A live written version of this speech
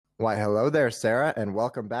Why, hello there, Sarah, and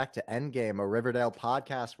welcome back to Endgame, a Riverdale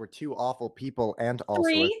podcast where two awful people and also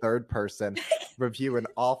a third person review an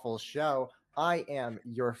awful show. I am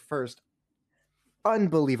your first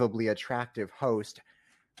unbelievably attractive host,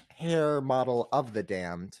 hair model of the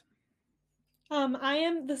damned. I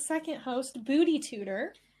am the second host, Booty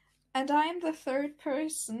Tutor. And I am the third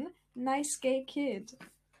person, Nice Gay Kid.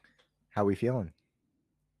 How we feeling?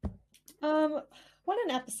 What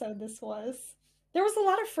an episode this was. There was a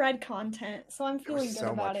lot of Fred content, so I'm feeling good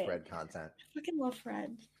about it. So much Fred content. I fucking love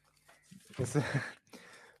Fred.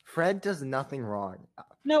 Fred does nothing wrong.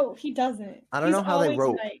 No, he doesn't. I don't know how they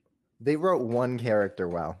wrote. Right. They wrote one character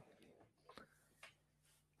well.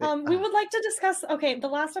 We would like to discuss. Okay, the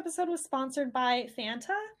last episode was sponsored by Fanta,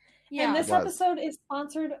 and this episode is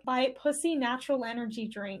sponsored by Pussy Natural Energy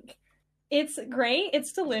Drink. It's great.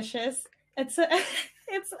 It's delicious. It's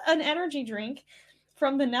an energy drink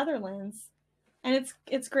from the Netherlands. And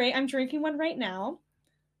it's great. I'm drinking one right now.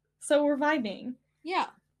 So we're vibing. Yeah.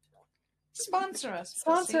 Sponsor us.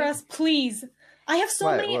 Sponsor us, please. I have so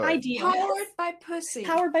many ideas. Powered by Pussy.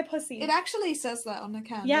 Powered by Pussy. It actually says that on the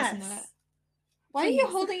can, yes. doesn't it? Why are you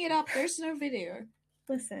holding it up? There's no video.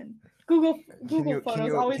 Listen. Google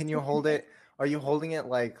photos. Can you hold it? Are you holding it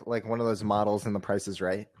like one of those models in The Price is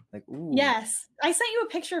Right? Like, ooh. Yes. I sent you a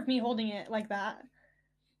picture of me holding it like that.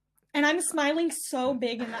 And I'm smiling so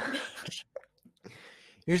big in that picture.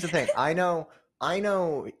 Here's the thing. I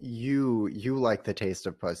know you like the taste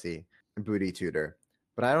of pussy, Booty Tutor,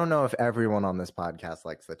 but I don't know if everyone on this podcast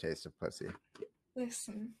likes the taste of pussy.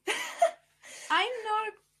 Listen. I'm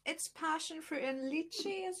not it's passion fruit and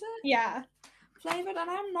lychee, is it? Yeah. Flavored, and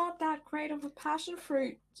I'm not that great of a passion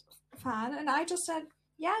fruit fan, and I just said,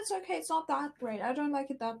 yeah, it's okay, it's not that great. I don't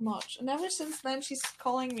like it that much. And ever since then she's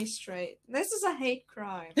calling me straight. This is a hate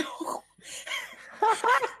crime.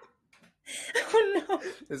 Oh no.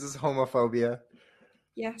 This is homophobia.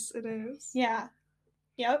 Yes, it is. Yeah.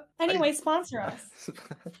 Yep. Anyway, sponsor us.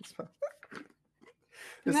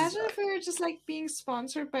 Imagine if we were just like being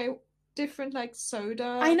sponsored by different like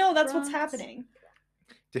soda. I know, that's brands. what's happening.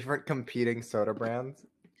 Different competing soda brands.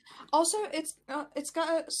 Also, it's got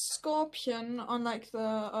a scorpion on like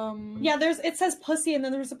the Yeah, it says pussy and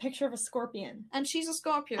then there's a picture of a scorpion. And she's a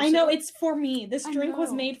scorpion. I know, it's for me. This drink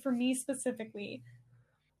was made for me specifically.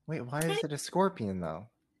 Wait, why is it a scorpion though?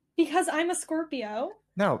 Because I'm a Scorpio.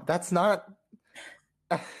 No, that's not.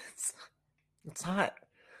 It's not.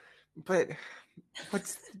 But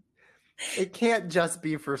it can't just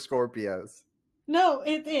be for Scorpios. No,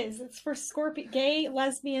 it is. It's for gay,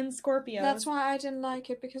 lesbian Scorpios. That's why I didn't like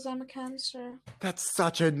it, because I'm a Cancer. That's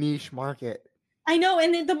such a niche market. I know,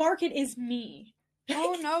 and the market is me.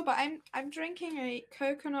 Oh no, but I'm drinking a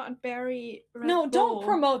coconut and berry Red No, Bull. don't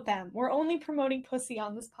promote them. We're only promoting pussy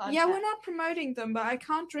on this podcast. Yeah, we're not promoting them, but I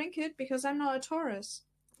can't drink it because I'm not a Taurus.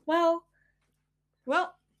 Well,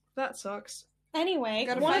 that sucks. Anyway,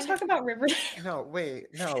 want to talk about Riverdale?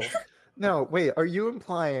 No, wait. Are you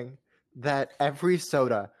implying that every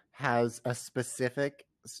soda has a specific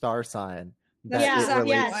star sign? That's exactly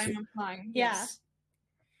yes. what I'm implying. Yeah. Yes.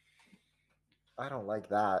 I don't like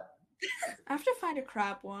that. I have to find a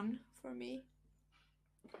crab one for me.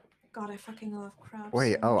 God, I fucking love crabs.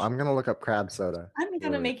 Wait, so much. I'm gonna look up crab soda. I'm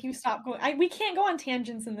gonna make you stop going. We can't go on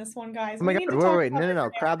tangents in this one, guys. Oh my god! Wait, no!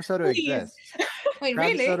 Crab soda exists. Wait, crab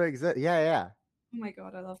really? soda exists. Yeah. Oh my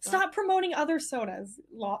god, I love that. Stop promoting other sodas.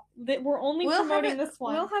 We're only promoting this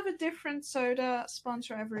one. We'll have a different soda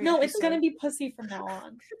sponsor every No, episode. it's gonna be pussy from now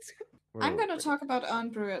on. I'm gonna talk about Earn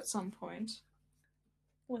Brew at some point.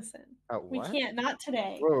 Listen, what? We can't. Not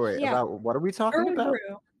today. Wait. Yeah. About what are we talking about?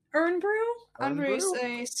 Earn Brew? Earn Brew is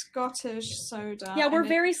a Scottish soda. Yeah, we're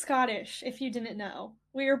very Scottish, if you didn't know.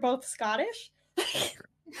 We are both Scottish.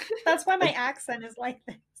 That's why my accent is like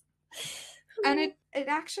this. And it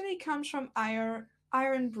actually comes from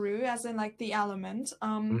iron brew, as in like the element.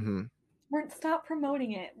 Stop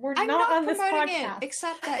promoting it. I'm not on promoting this podcast. it,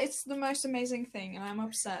 except that it's the most amazing thing, and I'm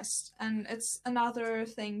obsessed. And it's another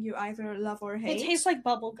thing you either love or hate. It tastes like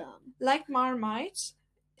bubble gum. Like Marmite.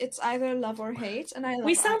 It's either love or hate, and I love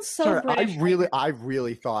We it. sound so Sorry, British. I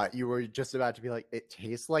really thought you were just about to be like, it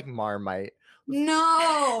tastes like Marmite.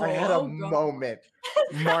 No! I had a moment.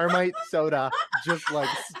 Marmite soda just like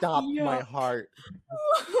stopped my heart.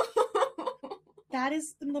 That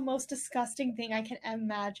is the most disgusting thing I can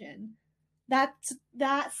imagine. That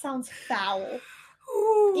sounds foul.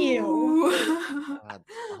 Ew. God,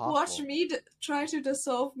 Watch me try to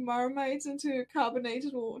dissolve Marmite into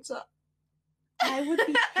carbonated water. I would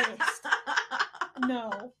be pissed.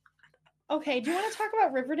 No. Okay, do you want to talk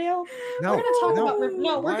about Riverdale? No, we're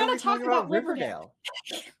going to talk about Riverdale.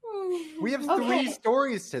 We have 3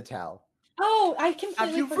 stories to tell. Oh, I completely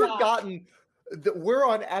Have you forgotten that we're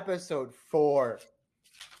on episode 4?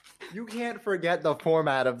 You can't forget the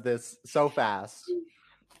format of this so fast.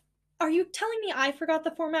 Are you telling me I forgot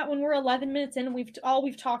the format when we're 11 minutes in and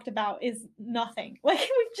we've talked about is nothing? Like,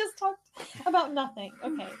 we've just talked about nothing.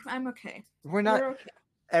 Okay. I'm okay. We're okay.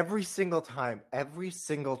 Every single time we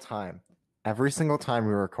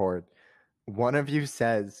record, one of you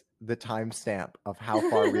says the timestamp of how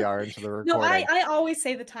far we are into the recording. No, I always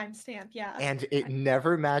say the timestamp, yeah. And it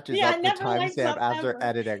never matches up the timestamp after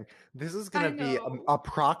editing. This is going to be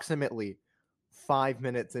approximately 5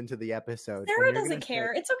 minutes into the episode. Sarah doesn't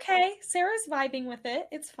care. It's okay. Sarah's vibing with it.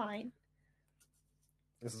 It's fine.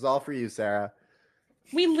 This is all for you, Sarah.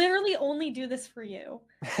 We literally only do this for you.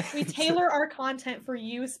 We tailor our content for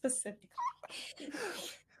you specifically.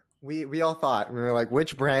 We all thought, we were like,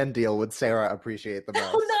 which brand deal would Sarah appreciate the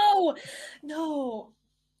most? Oh, no.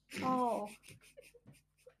 Oh.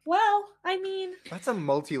 Well, I mean... That's a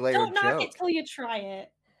multi-layered joke. Don't knock it till you try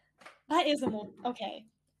it. That is okay.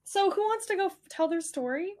 So who wants to go tell their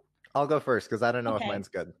story? I'll go first, because I don't know if mine's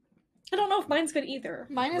good. I don't know if mine's good either.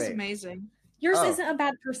 Mine is amazing. Yours isn't a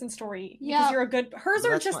bad person story because you're a good... Hers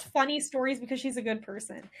are just funny stories because she's a good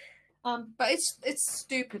person. But it's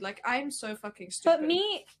stupid. Like, I'm so fucking stupid. But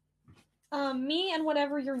me and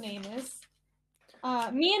whatever your name is,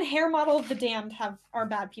 me and Hair Model of the Damned are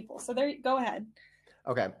bad people. So go ahead.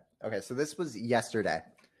 Okay. So this was yesterday,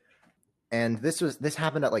 and this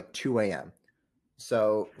happened at like 2 a.m.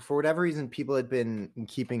 So for whatever reason, people had been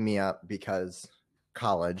keeping me up because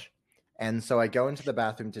college, and so I go into the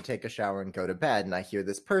bathroom to take a shower and go to bed, and I hear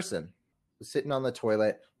this person sitting on the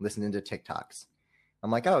toilet listening to TikToks.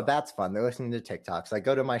 I'm like, oh, that's fun. They're listening to TikToks. I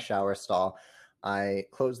go to my shower stall. I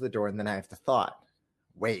close the door, and then I have the thought,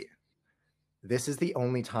 wait, this is the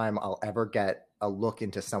only time I'll ever get a look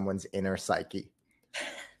into someone's inner psyche,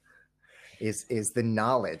 is the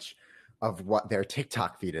knowledge of what their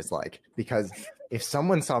TikTok feed is like. Because if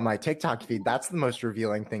someone saw my TikTok feed, that's the most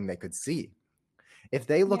revealing thing they could see. If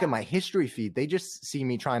they look at my history feed, they just see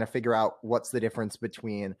me trying to figure out what's the difference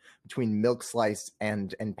between Milk Slice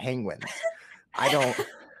and Penguins. I don't,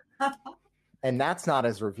 and that's not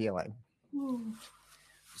as revealing.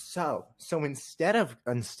 So instead of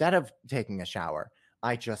taking a shower,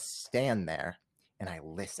 I just stand there and I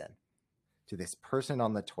listen to this person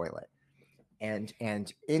on the toilet. And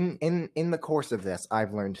in the course of this,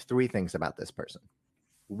 I've learned 3 things about this person.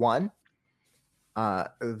 1,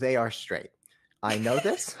 they are straight. I know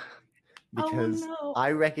this because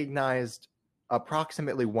I recognized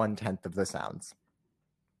approximately 1/10 of the sounds,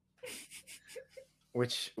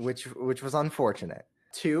 which was unfortunate.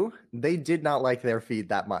 2, they did not like their feed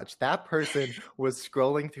that much. That person was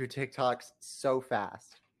scrolling through TikToks so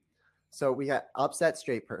fast. So we got upset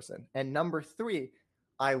straight person. And number 3,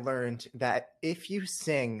 I learned that if you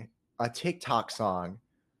sing a TikTok song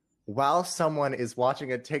while someone is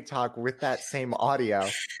watching a TikTok with that same audio,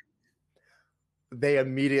 they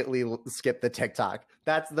immediately skip the TikTok.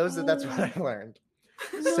 That's what I learned.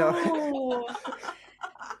 No.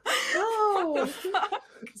 No.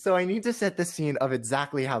 So I need to set the scene of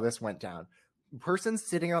exactly how this went down. Person's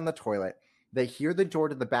sitting on the toilet. They hear the door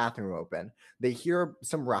to the bathroom open. They hear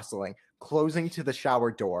some rustling, closing to the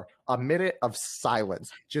shower door. A minute of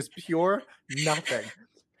silence, just pure nothing.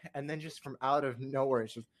 And then just from out of nowhere,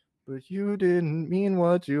 it's just, but you didn't mean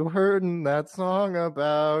what you heard in that song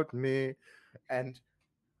about me. And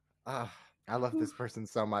I love this person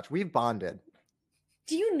so much. We've bonded.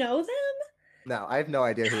 Do you know them? No, I have no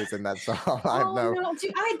idea who was in that song. No.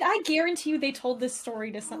 Dude, I guarantee you they told this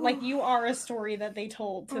story to some, like, you are a story that they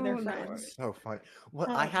told to their friends. So funny.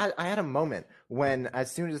 Well, I had a moment when,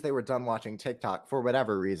 as soon as they were done watching TikTok, for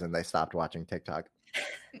whatever reason, they stopped watching TikTok.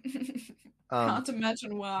 Can't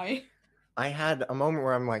imagine why. I had a moment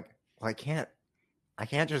where I'm like, well, I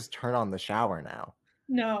can't just turn on the shower now.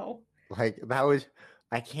 No. Like,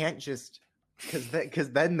 I can't just,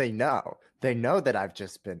 because then they know that I've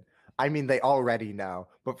just been, I mean, they already know,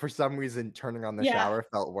 but for some reason turning on the shower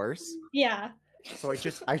felt worse. Yeah. So I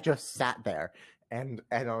just sat there and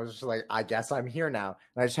I was just like, I guess I'm here now.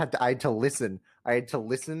 And I had to listen. I had to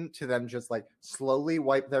listen to them just like slowly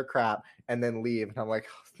wipe their crap and then leave. And I'm like,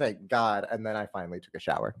 oh, thank God. And then I finally took a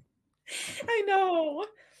shower. I know.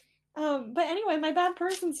 But anyway, my bad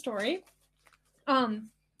person story. My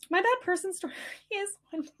bad person story is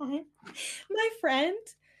one time my friend,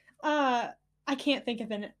 I can't think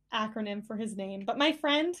of an acronym for his name, but my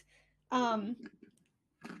friend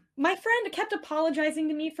my friend kept apologizing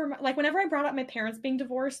to me for, like, whenever I brought up my parents being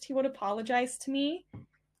divorced, he would apologize to me.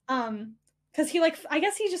 Because he, like, I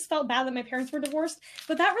guess he just felt bad that my parents were divorced.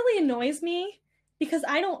 But that really annoys me because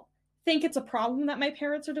I don't think it's a problem that my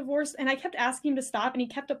parents are divorced. And I kept asking him to stop, and he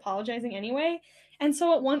kept apologizing anyway. And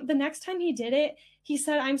so the next time he did it, he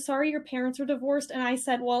said, "I'm sorry your parents are divorced." And I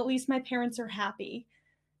said, "Well, at least my parents are happy."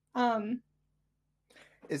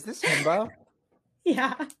 Is this himbo?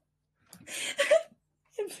 Yeah.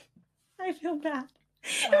 I feel bad. Wow.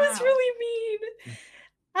 It was really mean.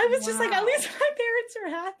 I was just like, at least my parents are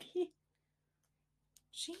happy.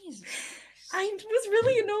 Jesus. It was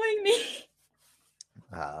really annoying me.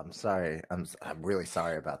 I'm sorry. I'm really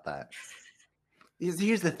sorry about that.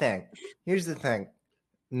 Here's the thing.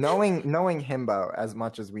 Knowing himbo as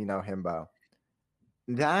much as we know himbo,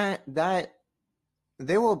 that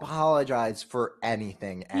they will apologize for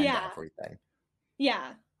anything and everything.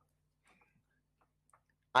 Yeah.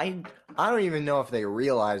 I don't even know if they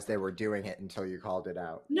realized they were doing it until you called it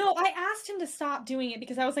out. No, I asked him to stop doing it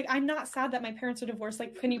because I was like, I'm not sad that my parents are divorced.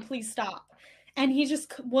 Like, can you please stop? And he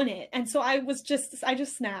just wouldn't. And so I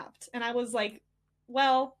just snapped. And I was like,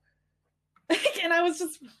 well, and I was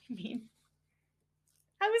just really mean.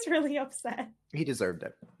 I was really upset. He deserved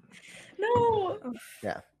it. No.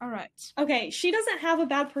 Yeah. All right. Okay, she doesn't have a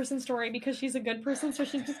bad person story because she's a good person, so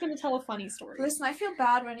she's just going to tell a funny story. Listen, I feel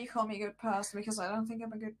bad when you call me a good person because I don't think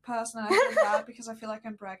I'm a good person, and I feel bad because I feel like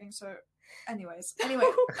I'm bragging, so... Anyway,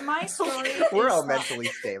 my story We're all mentally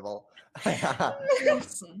stable.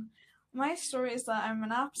 Listen, my story is that I'm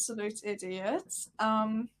an absolute idiot,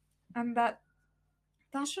 and that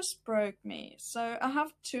just broke me. So I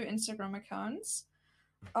have 2 Instagram accounts.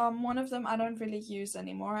 One of them I don't really use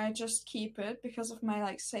anymore. I just keep it because of my,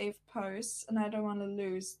 like, saved posts, and I don't want to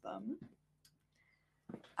lose them.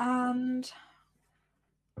 And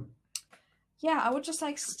yeah, I would just,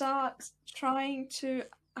 like, start trying to,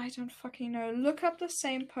 I don't fucking know, look up the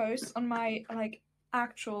same posts on my, like,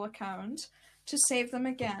 actual account to save them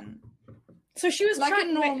again. So she was like a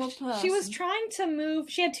normal person. She was trying to move.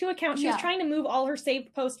 She had 2 accounts. She was trying to move all her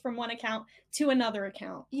saved posts from one account to another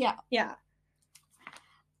account. Yeah. Yeah.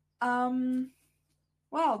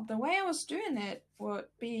 Well, the way I was doing it would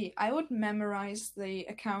be I would memorize the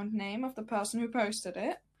account name of the person who posted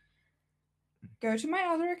it, go to my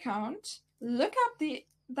other account, look up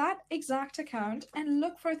that exact account, and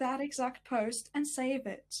look for that exact post and save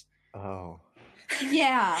it. Oh.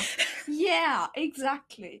 Yeah,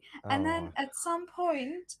 exactly. Oh. And then at some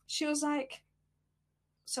point, she was like,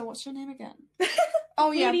 "So what's your name again?"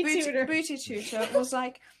 Oh yeah, Booty Tutor was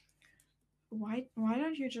like, Why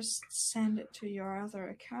don't you just send it to your other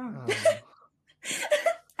account? Oh.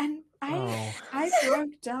 And I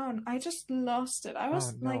broke down. I just lost it. I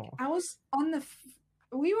was I was on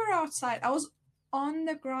we were outside. I was on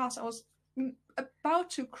the grass. I was about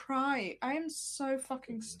to cry. I am so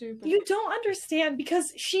fucking stupid. You don't understand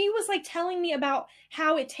because she was, like, telling me about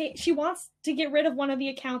how she wants to get rid of one of the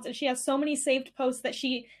accounts, and she has so many saved posts that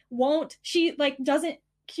she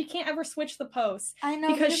can't ever switch the posts. I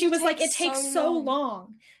know, because she was like, it takes so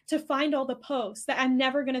long to find all the posts that I'm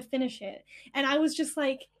never gonna finish it. And I was just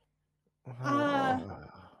like, yeah.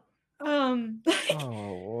 And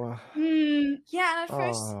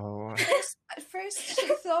at first she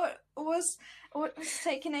thought it was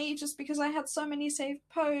taking ages because I had so many saved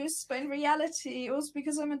posts, but in reality it was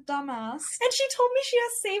because I'm a dumbass. And she told me she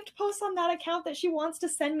has saved posts on that account that she wants to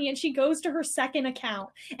send me, and she goes to her second account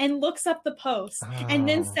and looks up the posts and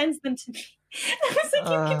then sends them to me. I was like,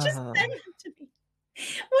 you can just send them to me.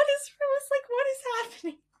 What is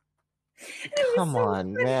happening? Come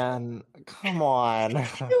on, man. Come on. It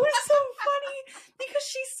was so funny because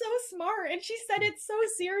she's so smart and she said it so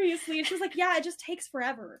seriously, and she was like, yeah, it just takes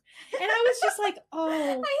forever. And I was just like, oh.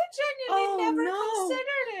 I genuinely never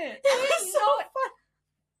considered it. It was so fun.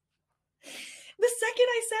 The second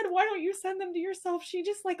I said, why don't you send them to yourself, she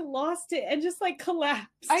just, like, lost it and just, like,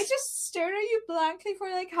 collapsed. I just stared at you blankly for,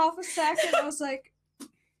 like, half a second. I was like... It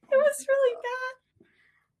was really bad.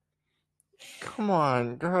 Come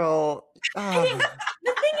on, girl. The thing is,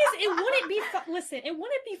 it wouldn't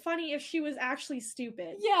be funny if she was actually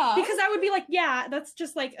stupid. Yeah. Because I would be like, yeah, that's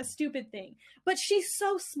just, like, a stupid thing. But she's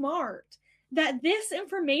so smart that this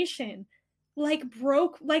information, like,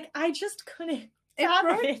 broke, like, I just couldn't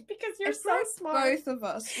fathom it because you're so smart. Both of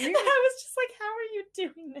us. And I was just like, how are you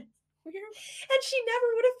doing this? And she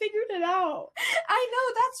never would have figured it out. I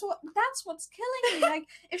know, that's what's killing me. Like,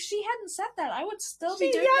 if she hadn't said that, I would still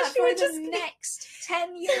be doing that for the next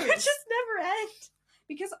 10 years. It would just never end.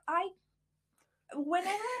 Because whenever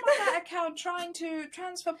I'm on that account trying to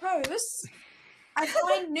transfer posts, I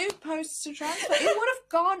find new posts to transfer. It would have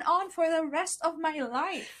gone on for the rest of my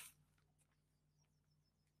life.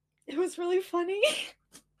 It was really funny.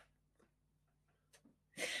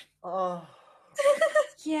 Oh.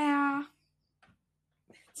 Yeah.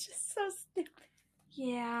 It's just so stupid.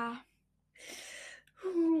 Yeah.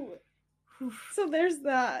 So there's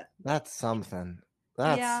that. That's something.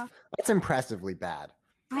 That's impressively bad.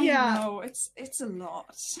 I know, it's a lot.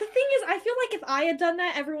 The thing is, I feel like if I had done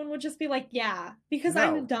that, everyone would just be like, yeah, because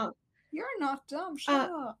I'm dumb. You're not dumb, shut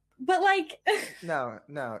up. But like...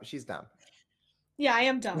 No, she's dumb. Yeah, I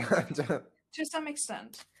am dumb. To some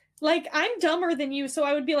extent. Like, I'm dumber than you, so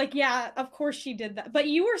I would be like, yeah, of course she did that. But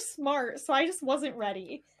you were smart, so I just wasn't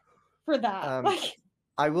ready for that.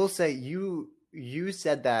 I will say, you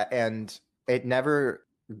said that, and it never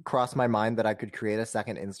crossed my mind that I could create a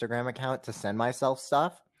second Instagram account to send myself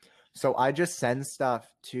stuff. So I just send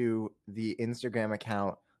stuff to the Instagram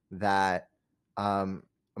account that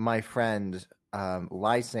my friend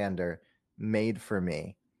Lysander made for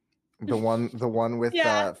me. The one with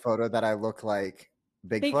the photo that I look like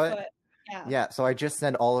Bigfoot. Yeah. So I just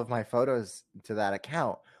send all of my photos to that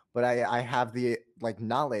account. But I have the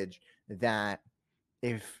knowledge that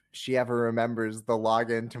if she ever remembers the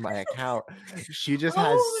login to my account, she just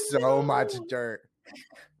has so much dirt.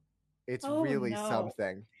 It's really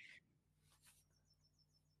something.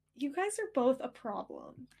 You guys are both a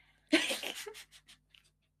problem.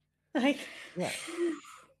 Yeah.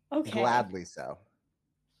 Okay. Gladly so.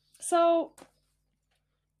 So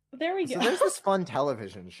there we go. So there's this fun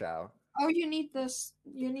television show. Oh, you need this.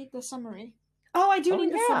 You need the summary. Oh, I do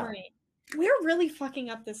need the summary. We're really fucking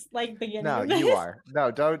up this beginning. No, you are.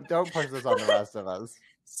 No, don't push this on the rest of us.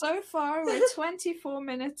 So far, we're 24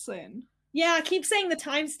 minutes in. Yeah, keep saying the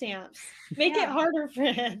timestamps. Make it harder for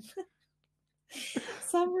him.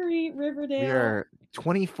 Summary, Riverdale. We're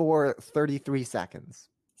 24:33 seconds.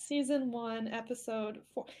 Season 1, episode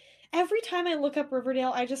 4. Every time I look up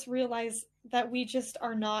Riverdale, I just realize that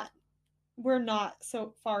we're not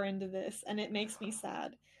so far into this, and it makes me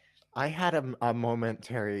sad. I had a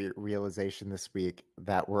momentary realization this week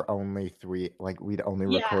that we'd only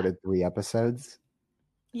recorded 3 episodes.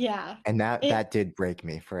 Yeah. And that did break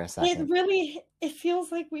me for a second. It feels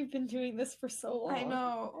like we've been doing this for so long. I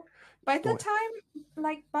know. By the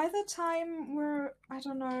time we're, I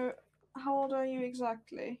don't know, how old are you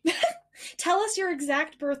exactly? Tell us your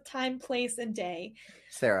exact birth time, place, and day.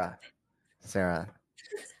 Sarah.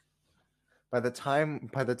 By the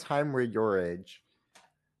time we're your age,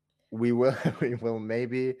 we will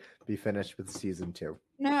maybe be finished with season 2.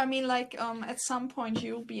 No, I mean at some point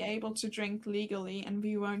you'll be able to drink legally and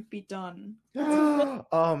we won't be done.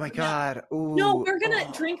 Oh my god. Ooh. No, we're gonna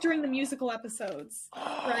drink during the musical episodes.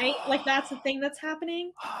 Right? That's the thing that's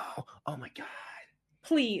happening. Oh my god.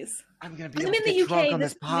 Please. I'm gonna be able to get drunk on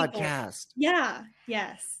this podcast. Yeah,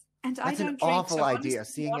 yes. And that's an awful idea,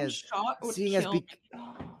 seeing as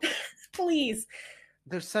please.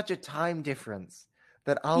 There's such a time difference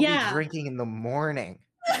that I'll be drinking in the morning.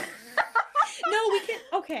 No, we can.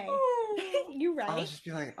 Okay, you're right. I'll just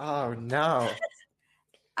be like, oh no.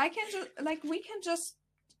 We can just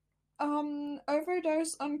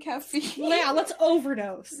overdose on caffeine. Yeah, let's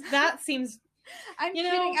overdose. That seems. I'm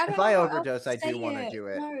kidding. If I overdose, I do want to do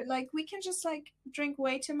it. No, we can just drink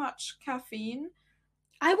way too much caffeine.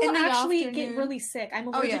 I will actually get really sick. I'm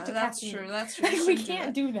allergic to that's caffeine. That's true. We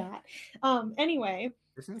can't do that. Anyway.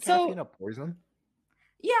 Isn't caffeine a poison?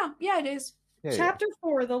 Yeah, it is. Yeah, Chapter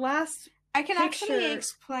 4, the last. I can actually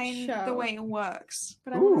explain the way it works.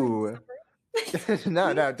 But ooh.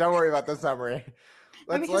 No, don't worry about the summary.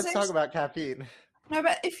 Let's talk about caffeine. No,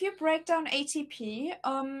 but if you break down ATP,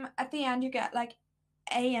 at the end you get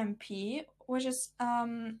AMP, which is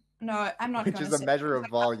no, I'm not. Which is a measure of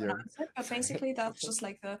volume. But basically, that's just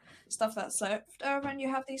the stuff that's left over, and you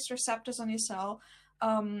have these receptors on your cell,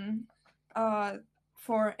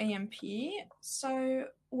 for AMP. So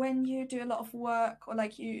when you do a lot of work, or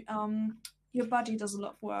your body does a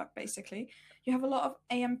lot of work, basically, you have a lot of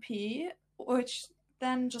AMP, which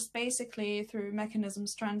then just basically through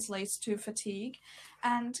mechanisms translates to fatigue,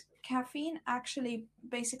 and caffeine actually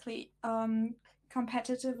basically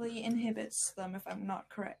competitively inhibits them, if I'm not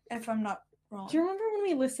wrong. Do you remember when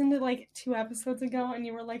we listened to 2 episodes ago and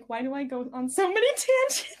you were like, why do I go on so many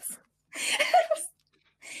tangents?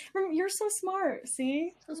 You're so smart,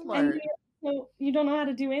 see? So smart. And you don't know how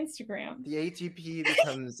to do Instagram. The ATP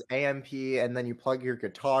becomes AMP, and then you plug your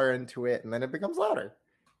guitar into it, and then it becomes louder.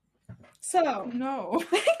 So no.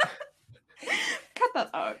 Cut that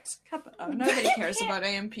out. Nobody cares about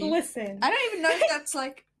AMP. Listen. I don't even know if that's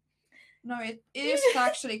no, it is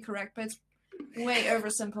factually correct, but it's way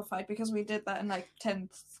oversimplified because we did that in like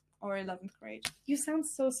 10th or 11th grade. You sound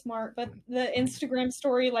so smart, but the Instagram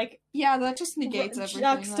story, like... Yeah, that just negates everything.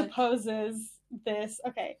 Juxtaposes this.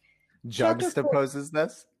 Okay. Juxtaposes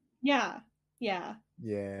this? Yeah. Yeah.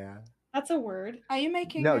 Yeah. That's a word. Are you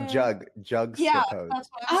making juxtapose. Yeah, that's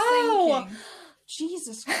what I was thinking.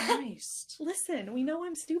 Jesus Christ. Listen, we know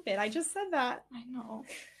I'm stupid. I just said that. I know.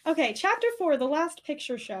 Okay, Chapter 4, The Last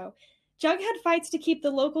Picture Show. Jughead fights to keep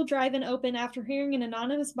the local drive-in open after hearing an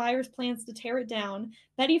anonymous buyer's plans to tear it down.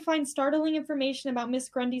 Betty finds startling information about Miss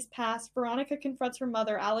Grundy's past. Veronica confronts her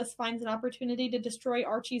mother. Alice finds an opportunity to destroy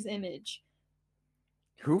Archie's image.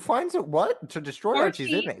 Who finds it? What? To destroy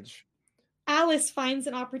Archie's image? Alice finds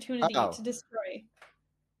an opportunity to destroy.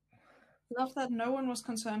 Love that no one was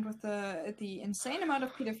concerned with the insane amount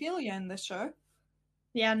of pedophilia in this show.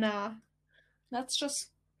 Yeah, nah. That's just...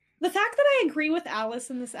 The fact that I agree with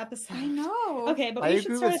Alice in this episode. I know. Okay, but I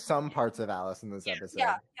agree with some parts of Alice in this episode.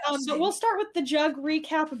 Yeah. But we'll start with the Jug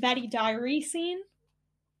recap Betty diary scene.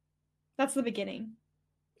 That's the beginning.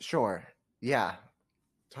 Sure. Yeah.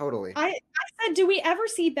 Totally. I said, do we ever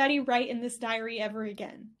see Betty write in this diary ever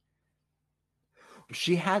again?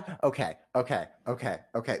 She had... Okay.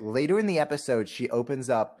 Later in the episode, she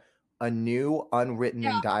opens up a new unwritten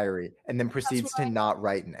diary and then proceeds to not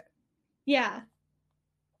write in it. Yeah.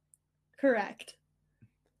 Correct.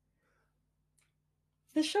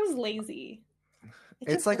 This show's lazy.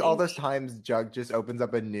 It's like lazy. All those times Jug just opens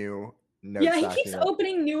up a new note document. He keeps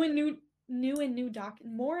opening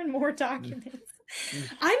more and more documents.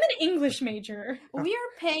 I'm an English major. We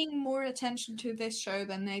are paying more attention to this show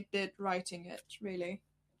than they did writing it, really.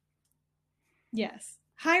 Yes.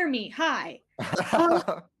 Hire me. Hi.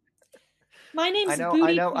 My name's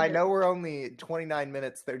I know we're only 29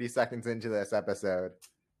 minutes, 30 seconds into this episode.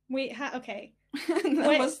 Wait, okay.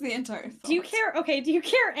 That was the entire thought. Do you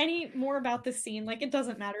care any more about this scene? Like, it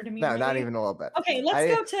doesn't matter to me. No, really. Not even a little bit. Okay,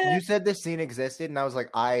 let's go to... You said this scene existed, and I was like,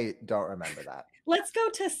 I don't remember that. Let's go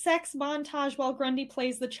to sex montage while Grundy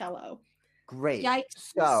plays the cello. Great.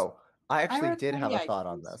 Yikes. So, I actually did have a thought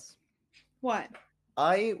on this. What?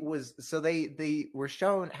 They were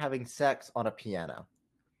shown having sex on a piano.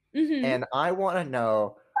 Mm-hmm. And I want to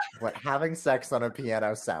know what having sex on a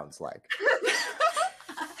piano sounds like.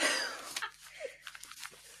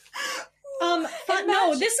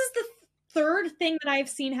 No, this is the third thing that I've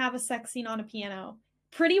seen have a sex scene on a piano.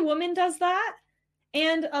 Pretty Woman does that,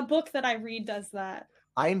 and a book that I read does that.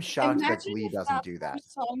 I am shocked that Glee doesn't do that.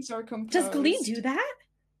 Songs are composed. Does Glee do that?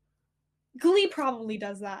 Glee probably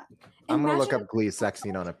does that. I'm going to look up Glee's sex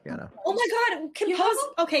scene on a piano. Oh my god,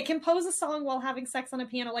 compose a song while having sex on a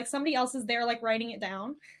piano. Like somebody else is there, like writing it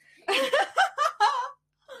down.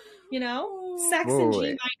 You know? Sex in G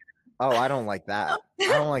minor. Oh, I don't like that. I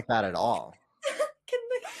don't like that at all. Can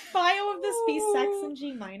the bio of this be sex in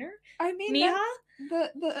G minor? I mean, Mia?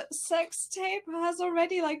 The sex tape has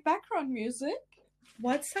already like background music.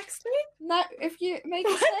 What sex tape? No, if you make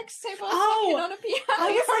a sex tape on a piano,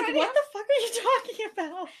 I was like, what the fuck are you talking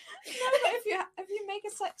about? No, but if you make a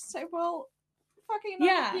sex tape while fucking on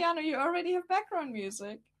a piano, you already have background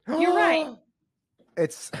music. You're right.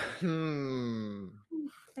 It's Anyways,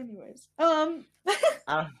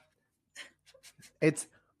 it's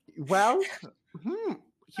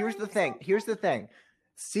Here's the thing.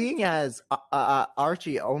 Seeing as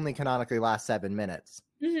Archie only canonically lasts 7 minutes,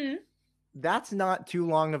 that's not too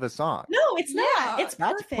long of a song. No, it's not. It's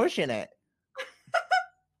that's perfect. Pushing it.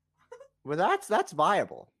 Well, that's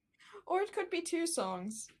viable. Or it could be 2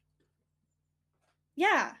 songs.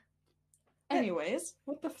 Yeah. Anyways,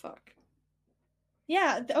 what the fuck?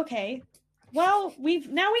 Yeah. Okay. Well, we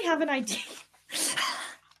have an idea.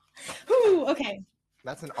 Ooh. Okay.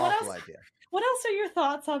 That's an awful idea. What else are your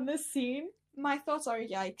thoughts on this scene? My thoughts are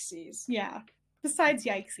yikesies. Yeah. Besides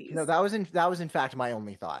yikesies. No, that was in fact my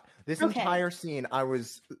only thought. This entire scene, I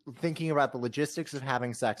was thinking about the logistics of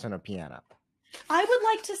having sex on a piano. I would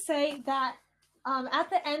like to say that at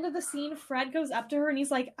the end of the scene, Fred goes up to her and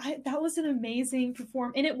he's like, that was an amazing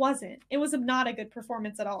performance. And it wasn't. It was not a good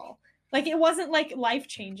performance at all. Like, it wasn't, like,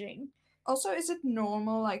 life-changing. Also, is it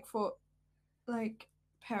normal, like, for, like,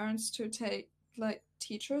 parents to take, like,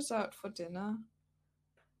 teachers out for dinner?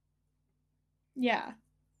 Yeah.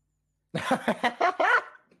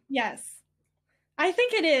 Yes. I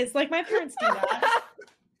think it is. Like, my parents do that.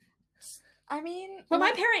 I mean... But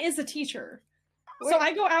my parent is a teacher. So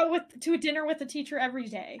I go out to a dinner with a teacher every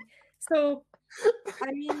day. So...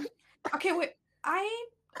 I mean... Okay, wait.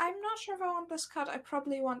 I'm not sure if I want this cut. I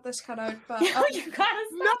probably want this cut out, but... You gotta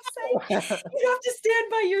stop saying... You have to stand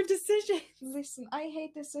by your decision. Listen, I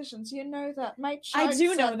hate decisions. You know that. My child I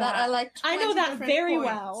do know that. I like I know that very points.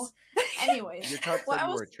 well. Anyways. Your cut said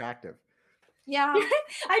you were attractive. Yeah.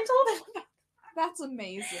 I told him about That's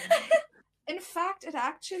amazing. In fact, it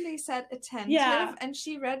actually said attentive, and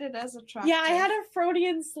she read it as attractive. Yeah, I had a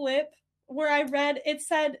Freudian slip where I read, it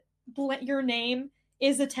said, your name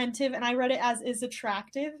is attentive, and I read it as is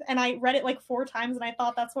attractive, and I read it like 4 times, and I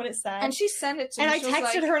thought that's what it said. And she sent it to me. And I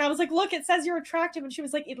texted her, and I was like, look, it says you're attractive, and she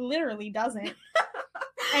was like, it literally doesn't.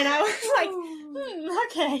 And I was like,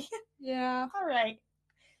 okay. Yeah. All right.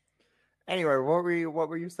 Anyway, what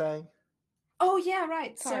were you saying? Oh, yeah,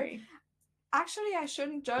 right. Sorry. So, actually, I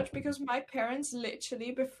shouldn't judge because my parents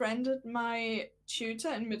literally befriended my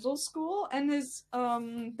tutor in middle school and his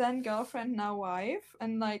then girlfriend, now wife,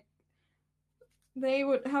 and like they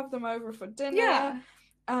would have them over for dinner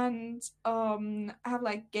and have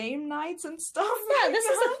like game nights and stuff. Yeah, like this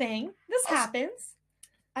that. is a thing. This happens.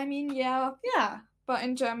 I mean, yeah. Yeah. But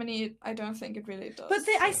in Germany, I don't think it really does. But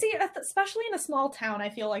I see, especially in a small town, I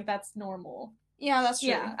feel like that's normal. Yeah, that's true.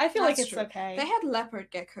 Yeah, I feel like it's okay. They had leopard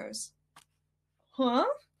geckos. Huh?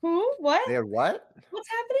 Who? What? They had what? What's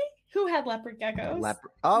happening? Who had leopard geckos?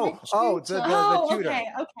 The tutor.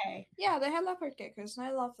 Okay. Yeah, they had leopard geckos, and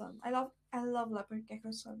I love them. I love leopard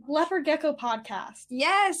geckos so much. Leopard gecko podcast.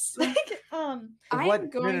 Yes. I'm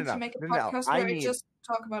going to make a podcast where I just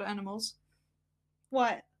talk about animals.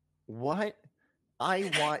 What? What?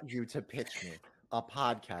 I want you to pitch me a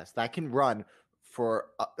podcast that can run for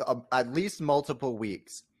at least multiple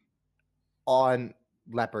weeks on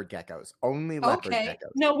leopard geckos. Only leopard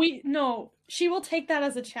geckos. No. She will take that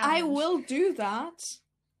as a challenge. I will do that.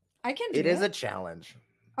 I can do it. It is a challenge.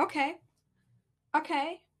 Okay.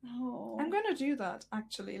 No. I'm gonna do that,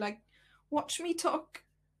 actually. Like, watch me talk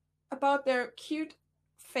about their cute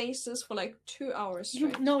faces for like 2 hours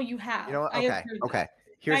straight. You have. You know what? Okay.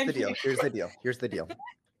 Here's the deal.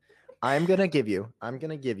 I'm gonna give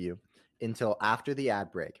you until after the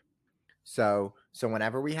ad break. So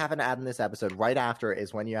whenever we have an ad in this episode, right after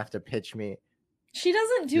is when you have to pitch me. She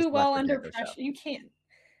doesn't do well under pressure. You can't.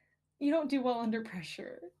 You don't do well under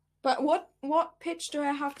pressure. But what pitch do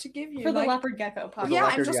I have to give you? For the leopard gecko podcast. Yeah,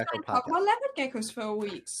 I'm just going to talk about leopard geckos for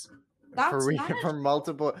weeks. For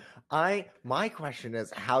multiple. My question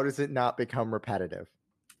is, how does it not become repetitive?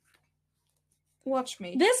 Watch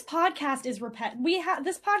me. This podcast is repetitive.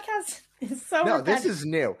 This podcast is so repetitive. This is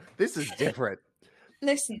new. This is different.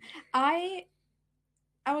 Listen, I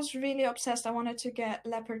was really obsessed. I wanted to get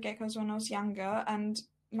leopard geckos when I was younger, and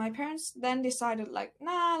my parents then decided, like,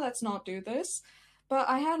 nah, let's not do this. But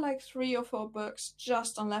I had like 3 or 4 books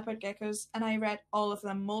just on leopard geckos, and I read all of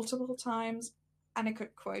them multiple times, and I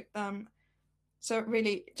could quote them. So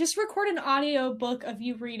really, just record an audio book of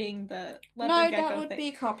you reading the leopard gecko that would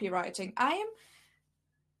be copywriting. I'm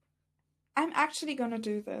actually gonna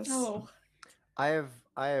do this. Oh, I have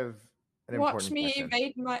an important Watch me question.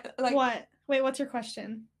 evade my What? Wait, what's your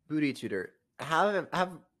question? Booty Tutor,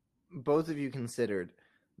 have both of you considered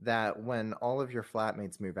that when all of your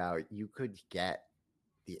flatmates move out, you could get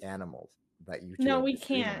the animals that you No, we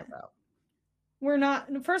can't. About? We're not.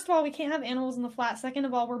 First of all, we can't have animals in the flat. Second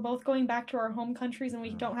of all, we're both going back to our home countries, and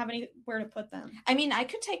we don't have anywhere to put them. I mean, I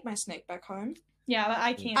could take my snake back home. Yeah, but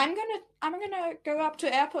I can't. I'm gonna go up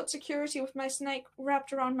to airport security with my snake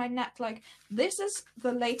wrapped around my neck. Like, this is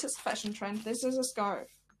the latest fashion trend. This is a scarf.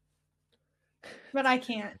 But I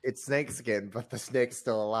can't. It's snake skin, but the snake's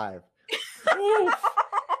still alive.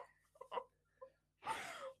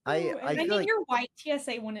 I mean, like you're white.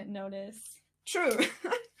 TSA wouldn't notice. True.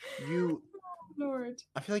 You. Oh, Lord.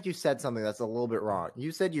 I feel like you said something that's a little bit wrong.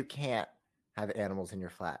 You said you can't have animals in your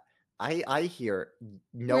flat. I hear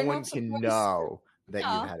no one can know that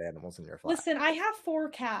you've had animals in your flat. Listen, I have 4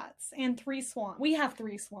 cats and 3 swans. We have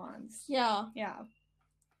 3 swans. Yeah. Yeah.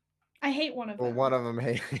 I hate one of them. Well, one of them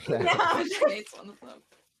hates that. Yeah, she hates one of them.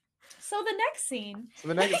 So the next scene. So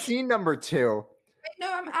the next scene number 2.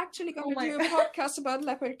 No, I'm actually going to do a podcast about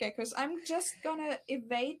leopard geckos. I'm just gonna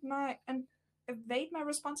evade my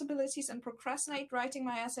responsibilities and procrastinate writing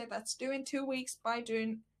my essay that's due in 2 weeks by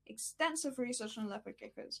doing extensive research on leopard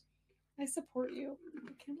geckos. I support you.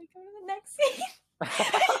 Can we go to the next scene?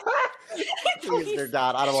 Please, dear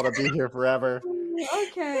God, I don't want to be here forever.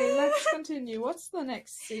 Okay, let's continue. What's the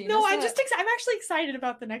next scene? No, I'm actually excited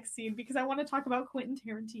about the next scene because I want to talk about Quentin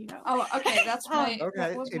Tarantino. Oh, okay, that's my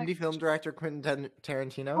indie film director Quentin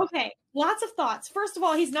Tarantino. Okay, lots of thoughts. First of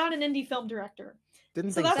all, he's not an indie film director.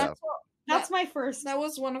 Didn't think so. That's my first. That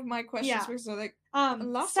was one of my questions because like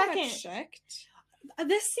last second, time I checked.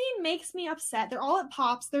 This scene makes me upset. They're all at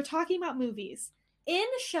Pops. They're talking about movies. In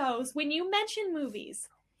shows, when you mention movies,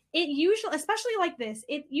 it usually, especially like this,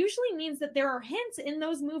 it usually means that there are hints in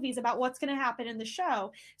those movies about what's going to happen in the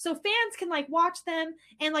show. So fans can like watch them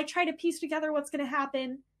and like try to piece together what's going to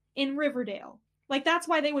happen in Riverdale. Like that's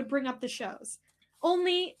why they would bring up the shows.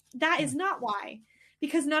 Only that is not why,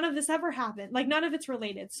 because none of this ever happened. Like none of it's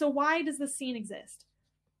related. So why does this scene exist?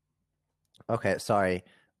 Okay, sorry.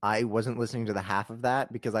 I wasn't listening to the half of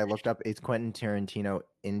that because I looked up, it's Quentin Tarantino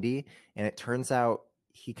indie, and it turns out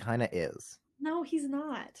he kind of is. No, he's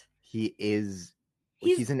not. He is.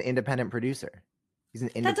 He's an independent producer. He's an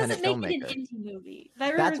independent filmmaker. That doesn't make it an indie movie.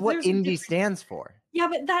 That's what indie stands for. Yeah,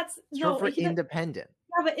 but that's short for independent.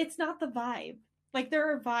 Yeah, but it's not the vibe. Like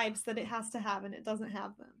there are vibes that it has to have, and it doesn't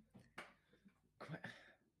have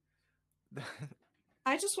them.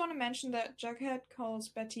 I just want to mention that Jughead calls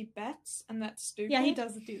Betty Betts, and that's stupid. Yeah, he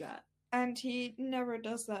does do that. And he never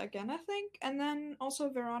does that again, I think. And then also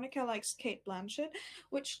Veronica likes Cate Blanchett,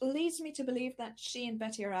 which leads me to believe that she and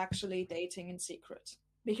Betty are actually dating in secret.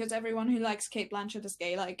 Because everyone who likes Cate Blanchett is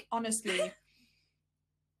gay. Like, honestly,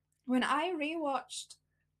 when I rewatched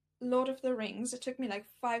Lord of the Rings, it took me like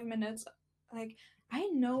 5 minutes. Like, I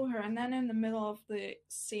know her, and then in the middle of the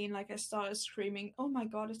scene, like, I started screaming, "Oh my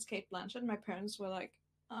god, it's Cate Blanchett!" My parents were like,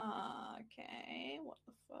 "Okay, what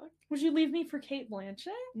the fuck?" Would you leave me for Cate Blanchett?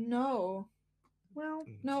 No. Well,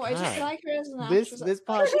 no, I just like her as an actress. This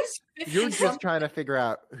podcast, you're just trying to figure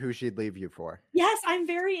out who she'd leave you for. Yes, I'm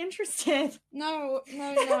very interested. No,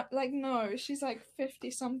 like, no, she's like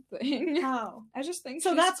 50 something. Oh, I just think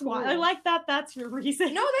so. That's cool. Why I like that. That's your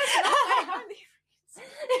reason. No, that's not. You're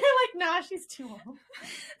like, nah, she's too old.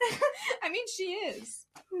 I mean, she is.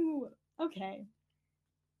 Ooh, okay,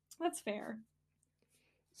 that's fair.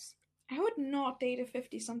 I would not date a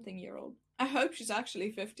 50-something-year-old. I hope she's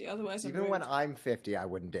actually 50, otherwise even when I'm 50, I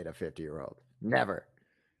wouldn't date a 50-year-old. Never.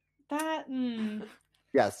 That.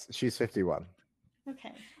 Yes, she's 51.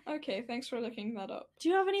 Okay, thanks for looking that up. Do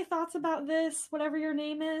you have any thoughts about this? Whatever your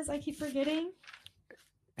name is, I keep forgetting.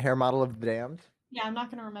 Hair model of the damned? Yeah, I'm not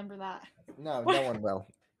going to remember that. No, no one will.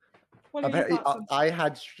 What are your thoughts? I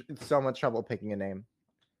had so much trouble picking a name.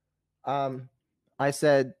 I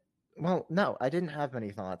said, well, no, I didn't have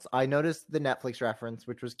many thoughts. I noticed the Netflix reference,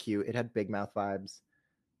 which was cute. It had Big Mouth vibes,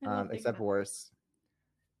 except worse.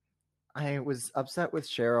 I was upset with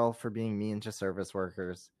Cheryl for being mean to service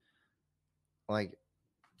workers. Like,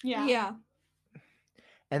 yeah.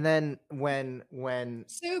 And then when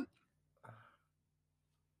Soup.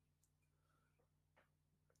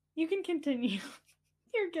 You can continue.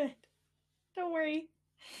 You're good. Don't worry.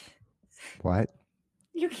 What?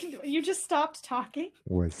 You just stopped talking.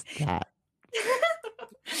 Was that?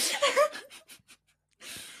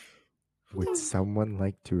 Would someone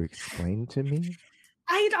like to explain to me?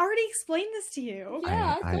 I had already explained this to you.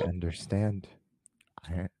 Yeah, I understand.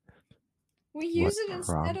 We use it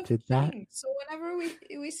instead of things. So whenever we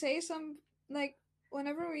say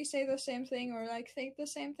whenever we say the same thing or like think the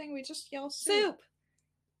same thing, we just yell soup.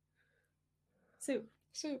 Soup.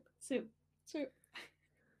 Soup. Soup. Soup.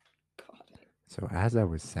 God. So as I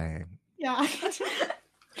was saying, yeah.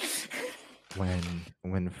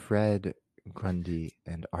 when Fred, Grundy,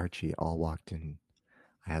 and Archie all walked in,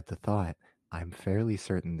 I had the thought, I'm fairly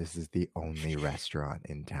certain this is the only restaurant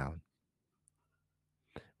in town.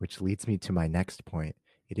 Which leads me to my next point.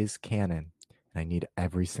 It is canon, and I need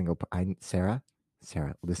every single... Sarah,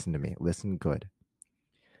 listen to me. Listen good.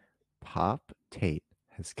 Pop Tate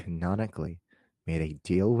has canonically made a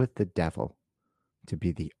deal with the devil to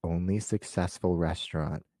be the only successful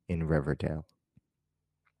restaurant in Riverdale.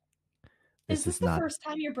 Is this the first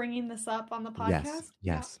time you're bringing this up on the podcast? Yes.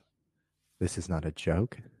 Yeah. This is not a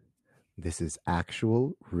joke. This is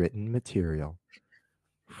actual written material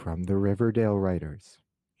from the Riverdale writers.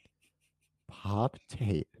 Pop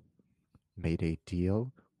Tate made a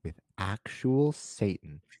deal with actual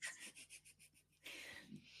Satan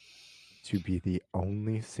to be the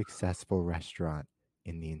only successful restaurant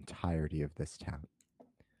in the entirety of this town.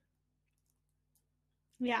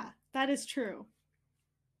 Yeah, that is true.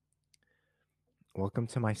 Welcome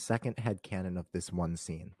to my second headcanon of this one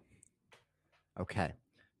scene. Okay,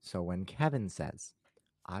 so when Kevin says,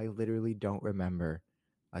 I literally don't remember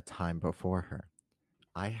a time before her,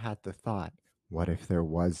 I had the thought, what if there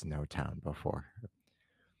was no town before her?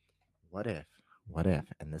 What if,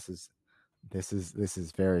 and this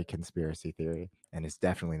is very conspiracy theory, and it's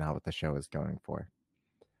definitely not what the show is going for.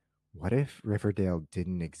 What if Riverdale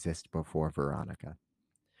didn't exist before Veronica?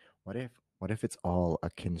 What if it's all a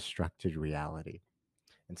constructed reality?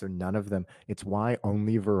 And so none of them, it's why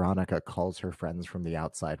only Veronica calls her friends from the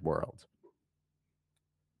outside world.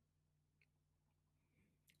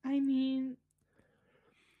 I mean,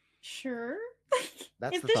 sure.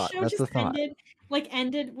 That's if the this thought. show That's just the thought.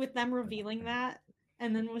 ended with them revealing that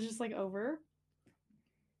and then was just like over.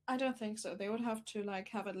 I don't think so. They would have to like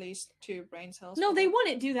have at least 2 brain cells. No, they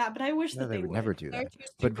wouldn't do that, but I wish that they would never do that.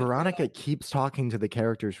 But Veronica keeps talking to the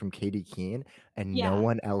characters from Katie Keene, and no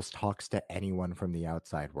one else talks to anyone from the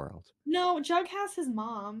outside world. No, Jug has his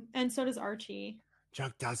mom, and so does Archie.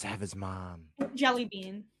 Jug does have his mom.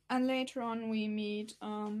 Jellybean. And later on we meet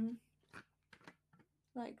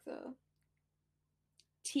like the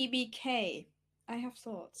TBK. I have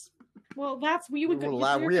thoughts. Well, that's we have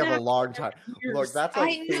a long time. Look, that's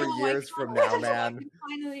like 3 years from now, man. I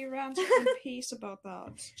finally rant in peace about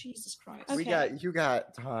that. Jesus Christ. Okay. You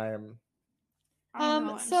got time.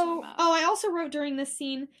 I also wrote during this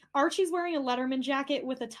scene, Archie's wearing a Letterman jacket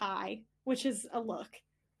with a tie, which is a look,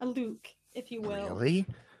 if you will. Really?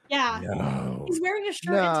 Yeah. No. He's wearing a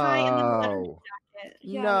shirt and tie and then a Letterman jacket.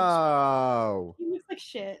 Yeah, no. He looks like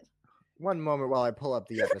shit. One moment while I pull up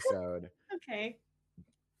the episode. Okay.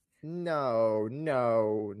 No.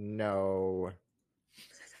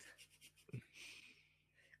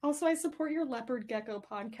 Also, I support your leopard gecko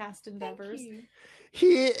podcast endeavors.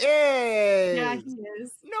 He is. Yeah, he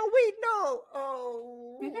is. No, wait, no.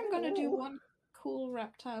 Oh. Maybe I'm gonna do one cool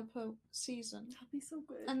reptile per season. That'd be so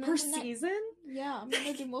good. And per season? Yeah, I'm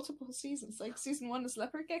gonna do multiple seasons. Like season 1 is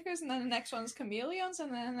leopard geckos, and then the next one is chameleons,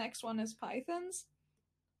 and then the next one is pythons.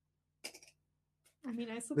 I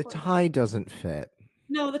mean, I support the tie doesn't fit.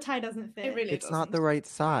 No, the tie doesn't fit. It really it's doesn't. not the right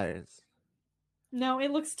size. No,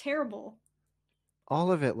 it looks terrible.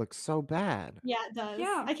 All of it looks so bad. Yeah, it does.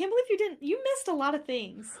 Yeah. I can't believe you missed a lot of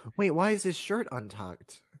things. Wait, why is his shirt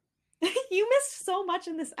untucked? You missed so much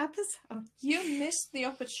in this episode. You missed the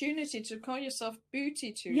opportunity to call yourself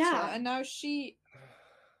Booty Tutor, Yeah. and now she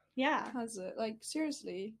Yeah. has it. Like,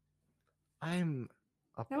 seriously. I'm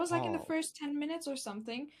appalled. That was like in the first 10 minutes or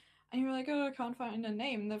something, and you were like, oh, I can't find a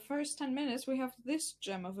name. The first 10 minutes, we have this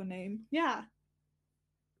gem of a name. Yeah.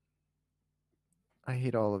 I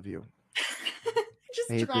hate all of you. Just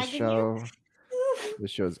I hate this show.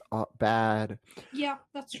 This show's bad. Yeah,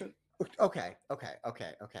 that's true. Okay.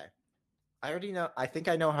 I already know. I think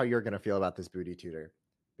I know how you're going to feel about this Booty Tutor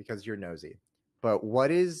because you're nosy. But what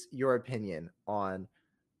is your opinion on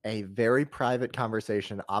a very private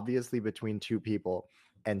conversation, obviously between 2 people,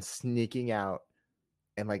 and sneaking out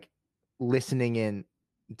and like listening in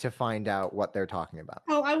to find out what they're talking about?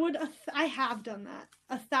 Oh, I have done that.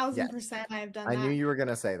 1,000% I have done that. I knew you were going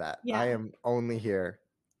to say that. Yeah. I am only here.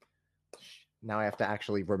 Now I have to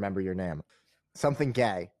actually remember your name. Something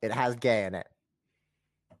gay. It has gay in it.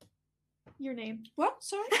 Your name. What?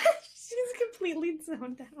 Sorry? She's completely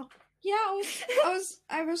zoned out. Yeah,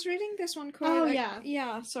 I was reading this one quote. Oh, like, yeah.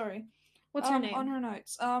 Yeah, sorry. What's her name? On her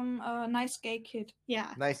notes. Nice gay kid.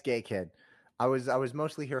 Yeah. Nice gay kid. I was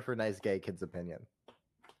mostly here for nice gay kid's opinion.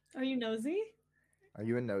 Are you nosy? Are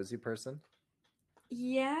you a nosy person?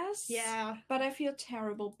 Yes. Yeah. But I feel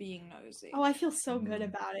terrible being nosy. Oh, I feel so good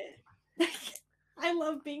about it. I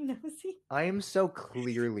love being nosy. I am so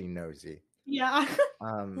clearly nosy. Yeah.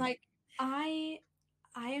 Like I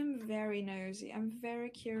am very nosy. I'm very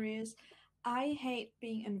curious. I hate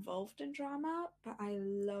being involved in drama, but I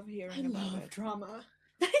love hearing about it. Drama.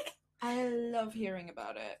 I love hearing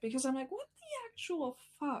about it because I'm like, what the actual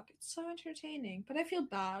fuck? It's so entertaining, but I feel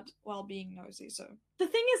bad while being nosy. So the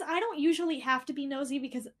thing is, I don't usually have to be nosy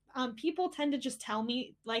because people tend to just tell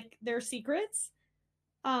me like their secrets.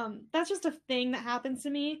 That's just a thing that happens to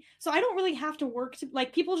me. So I don't really have to work to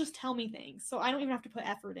like people just tell me things, so I don't even have to put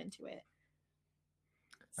effort into it.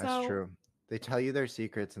 That's true. They tell you their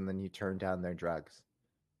secrets and then you turn down their drugs.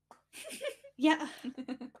 Yeah.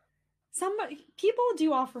 People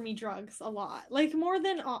do offer me drugs a lot, like more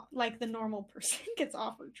than like the normal person gets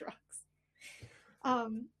offered drugs.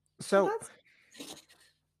 So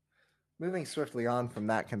moving swiftly on from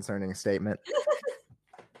that concerning statement,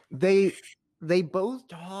 they both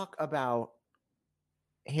talk about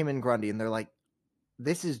him and Grundy, and they're like,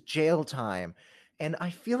 "This is jail time," and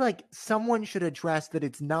I feel like someone should address that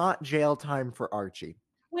it's not jail time for Archie.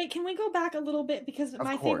 Wait, can we go back a little bit because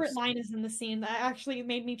my favorite line is in the scene that actually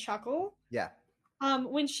made me chuckle. Yeah.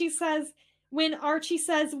 When Archie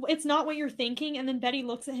says it's not what you're thinking, and then Betty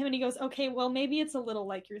looks at him and he goes, "Okay, well maybe it's a little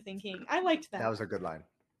like you're thinking." I liked that. That was a good line.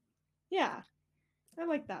 Yeah, I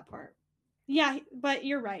like that part. Yeah, but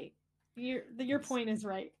you're right. Your point is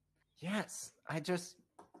right. Yes,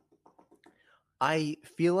 I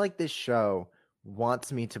feel like this show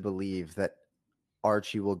wants me to believe that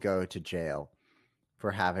Archie will go to jail for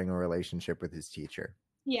having a relationship with his teacher.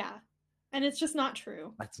 Yeah. And it's just not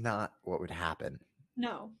true. That's not what would happen.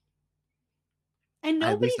 No. And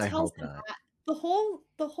nobody tells him that. The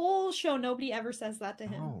whole show, nobody ever says that to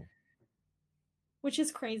him. No. Which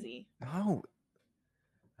is crazy. No.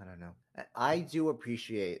 I don't know. I do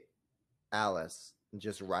appreciate Alice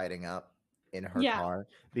just riding up in her car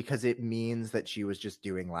because it means that she was just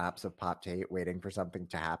doing laps of Pop Tate waiting for something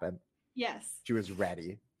to happen. Yes. She was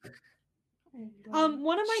ready.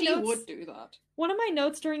 One of my she notes would do that. One of my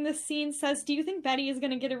notes during this scene says, "Do you think Betty is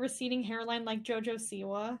going to get a receding hairline like JoJo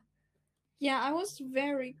Siwa?" Yeah, I was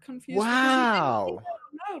very confused. Wow.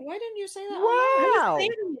 Why didn't you say that? Wow.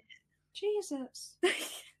 Jesus.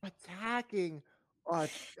 Attacking a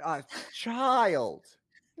child.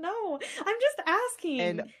 No, I'm just asking.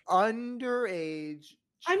 An underage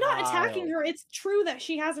I'm not attacking her. It's true that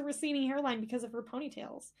she has a receding hairline because of her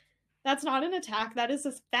ponytails. That's not an attack. That is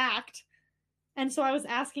a fact. And so I was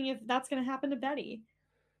asking if that's going to happen to Betty.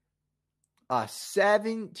 A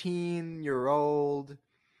 17-year-old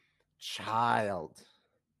child.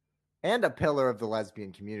 And a pillar of the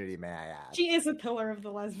lesbian community, may I add. She is a pillar of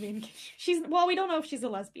the lesbian community. Well, we don't know if she's a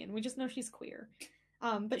lesbian. We just know she's queer.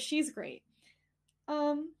 But she's great.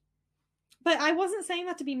 But I wasn't saying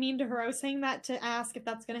that to be mean to her. I was saying that to ask if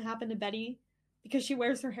that's going to happen to Betty. Because she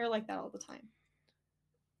wears her hair like that all the time.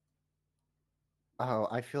 Oh,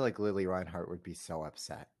 I feel like Lily Reinhart would be so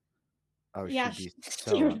upset. Oh, yeah, she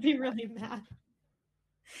would be really mad.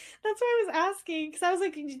 That's why I was asking. Because I was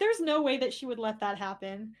like, there's no way that she would let that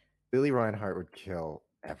happen. Lily Reinhart would kill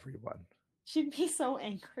everyone. She'd be so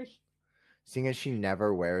angry. Seeing as she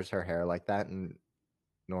never wears her hair like that in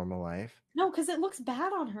normal life. No, because it looks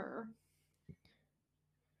bad on her.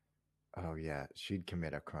 Oh, yeah. She'd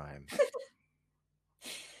commit a crime.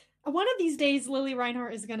 One of these days, Lily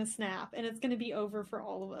Reinhart is going to snap, and it's going to be over for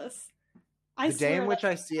all of us. The day in which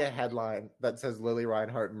I see a headline that says Lily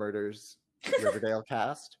Reinhart murders Riverdale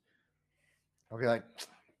cast, I'll be like,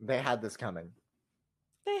 they had this coming.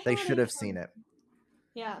 They should have seen it.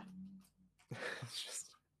 Yeah. It's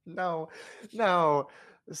just, no.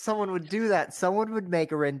 Someone would do that. Someone would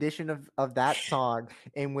make a rendition of that song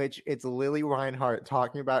in which it's Lily Reinhart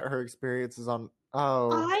talking about her experiences on...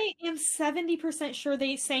 Oh. I am 70% sure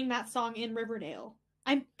they sang that song in Riverdale.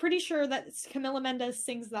 I'm pretty sure that Camila Mendes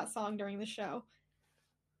sings that song during the show.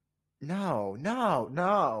 No.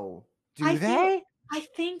 Do they? I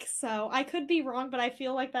think so. I could be wrong, but I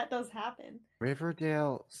feel like that does happen.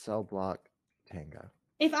 Riverdale Cell Block Tango.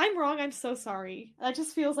 If I'm wrong, I'm so sorry. That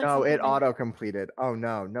just feels like no. It auto completed. Oh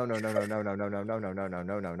no! No! No!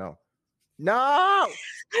 I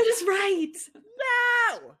was right.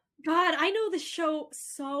 No. God, I know the show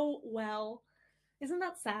so well. Isn't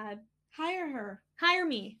that sad? Hire her. Hire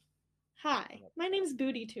me. Hi, my name's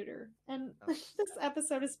Booty Tutor, and this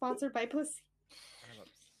episode is sponsored by Pussy. I'm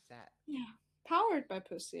upset. Yeah. Powered by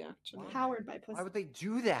Pussy, actually. Powered by Pussy. Why would they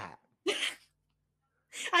do that?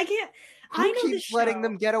 I can't. Who keeps letting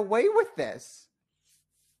them get away with this?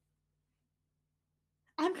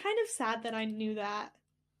 I'm kind of sad that I knew that.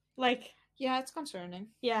 Like, yeah, it's concerning.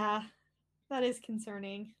 Yeah, that is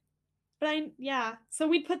concerning. But so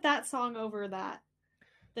we'd put that song over that.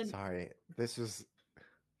 Sorry, this was...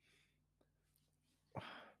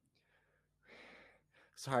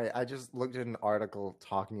 Sorry, I just looked at an article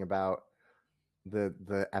talking about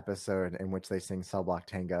the episode in which they sing Cell Block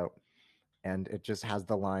Tango, and it just has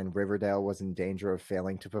the line, Riverdale was in danger of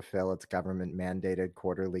failing to fulfill its government-mandated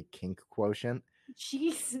quarterly kink quotient.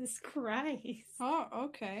 Jesus Christ. Oh,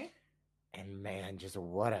 okay. And man, just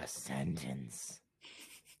what a sentence.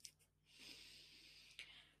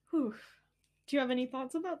 Whew. Do you have any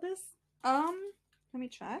thoughts about this? Let me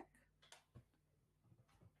check.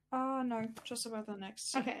 No, just about the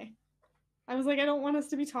next. Okay. I was like, I don't want us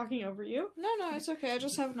to be talking over you. No, it's okay. I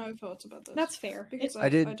just have no thoughts about this. That's fair. Because I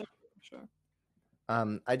did. Sure.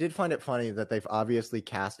 I did find it funny that they've obviously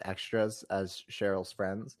cast extras as Cheryl's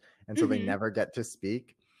friends, and so they never get to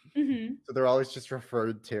speak. Mm-hmm. So they're always just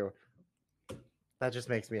referred to. That just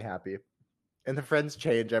makes me happy. And the friends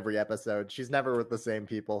change every episode. She's never with the same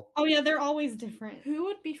people. Oh yeah, they're always different. Who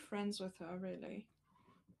would be friends with her, really?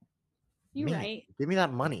 You're right. Give me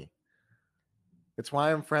that money. It's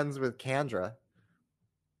why I'm friends with Kendra,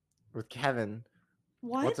 with Kevin.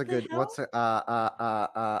 What? What's a good? Hell? What's a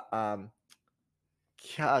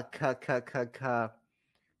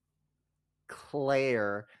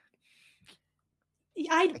Claire.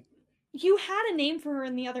 You had a name for her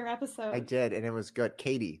in the other episode. I did, and it was good.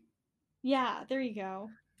 Katie. Yeah, there you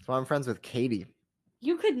go. So I'm friends with Katie.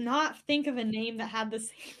 You could not think of a name that had the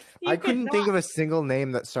same. I couldn't think of a single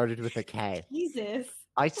name that started with a K. Jesus.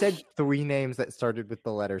 I said 3 names that started with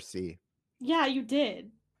the letter C. Yeah, you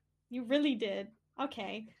did. You really did.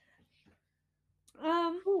 Okay.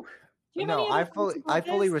 No, I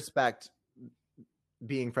fully respect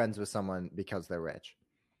being friends with someone because they're rich.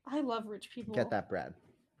 I love rich people. Get that bread.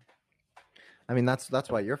 I mean, that's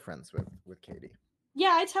why you're friends with Katie.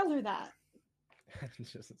 Yeah, I tell her that.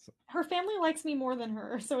 Her family likes me more than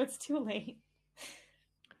her, so it's too late.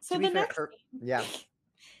 So the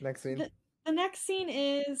next scene. The next scene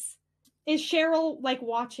is Cheryl like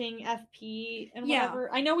watching FP and whatever.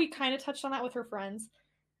 I know we kind of touched on that with her friends.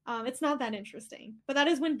 It's not that interesting, but that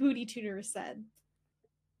is when Booty Tutor is said.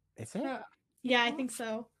 Is it? Yeah, I think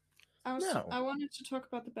so. I wanted to talk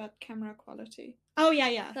about the bad camera quality. Oh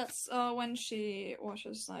yeah. That's when she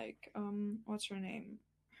watches like what's her name?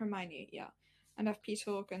 Hermione, yeah. And FP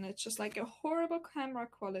talk, and it's just like a horrible camera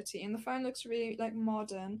quality, and the phone looks really like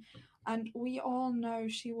modern, and we all know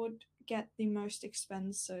she would get the most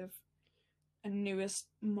expensive and newest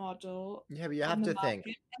model. Yeah, but you have to think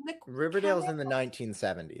Riverdale's in the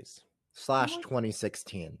 1970s /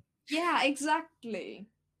 2016. Yeah, exactly.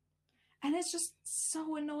 And it's just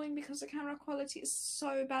so annoying because the camera quality is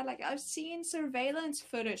so bad. Like, I've seen surveillance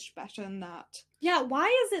footage better than that. Yeah, why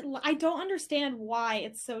is it? I don't understand why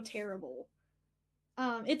it's so terrible.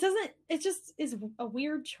 It just is a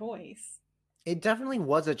weird choice. It definitely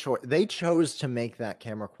was a choice. They chose to make that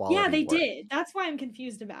camera quality. Yeah, they did. That's why I'm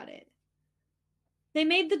confused about it. They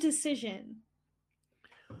made the decision.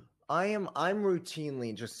 I'm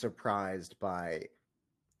routinely just surprised by,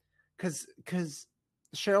 because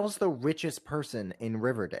Cheryl's the richest person in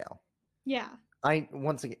Riverdale. Yeah.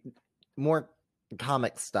 Once again, more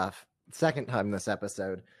comic stuff. Second time this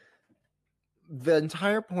episode. The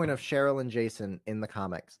entire point of Cheryl and Jason in the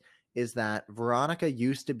comics is that Veronica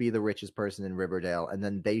used to be the richest person in Riverdale, and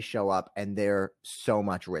then they show up and they're so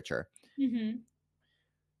much richer. Mm-hmm.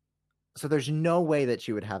 So there's no way that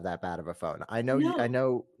she would have that bad of a phone. I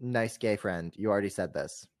know, nice gay friend. You already said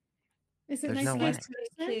this. Is it there's nice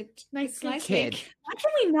no gay kid? Nice kid. Why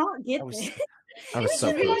can we not get this? I was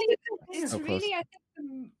so close. It's really, I think,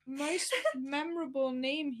 the most memorable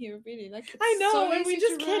name here, really. Like, it's I know, so and we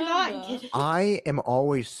just cannot get it. I am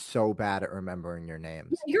always so bad at remembering your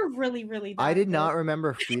names. You're really, really bad. I did not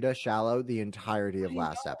remember Frida Shallow the entirety of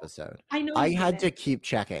last episode. I know. I had to keep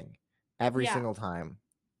checking every single time.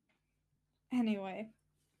 Anyway.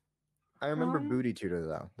 I remember Booty Tutor,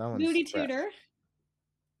 though. That one's Booty Tutor.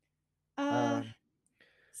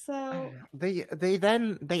 So they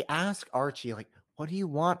ask Archie, like, what do you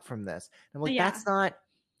want from this? And I'm like, that's not.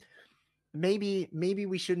 Maybe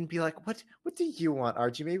we shouldn't be like, what do you want,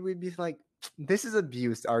 Archie? Maybe we'd be like, this is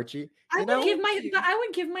abuse, Archie. I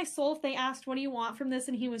would give my soul if they asked, what do you want from this?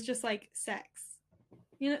 And he was just like, sex.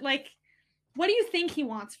 You know, like, what do you think he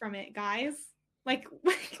wants from it, guys? Like,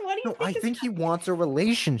 what do you think? I think he wants a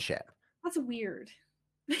relationship. That's weird.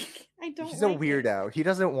 I don't. He's a weirdo. He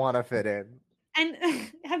doesn't want to fit in. And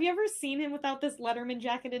have you ever seen him without this Letterman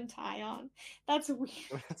jacket and tie on? That's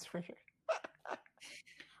weird. That's weird.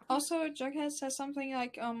 Also, Jughead says something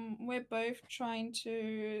like, we're both trying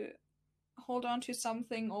to hold on to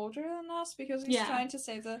something older than us because he's trying to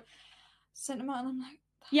save the cinema. And I'm like,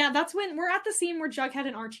 yeah, that's when we're at the scene where Jughead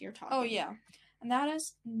and Archie are talking. Oh, yeah. And that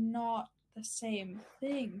is not the same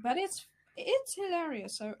thing, but it's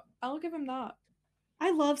hilarious, so I'll give him that.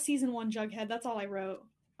 I love season 1 Jughead. That's all I wrote.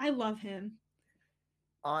 I love him.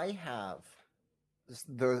 I have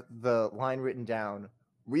the line written down,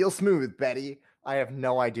 real smooth, Betty. I have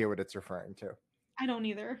no idea what it's referring to. I don't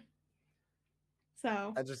either.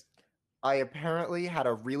 So I apparently had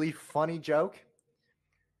a really funny joke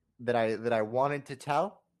that I wanted to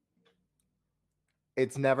tell.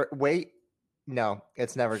 It's never going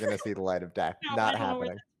to see the light of day. Not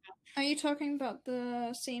happening. Are you talking about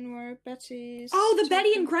the scene where Betty's... Oh, the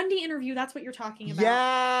Betty and Grundy interview. That's what you're talking about.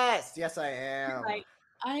 Yes, I am. Right.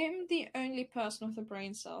 I am the only person with a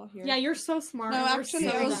brain cell here. Yeah, you're so smart. No, actually,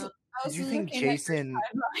 I was Did you think Jason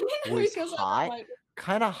was hot?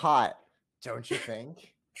 Kind of hot, don't you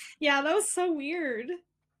think? Yeah, that was so weird.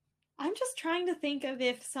 I'm just trying to think of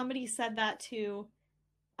if somebody said that to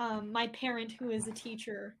my parent, who is a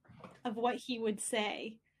teacher, of what he would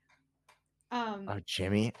say. Oh,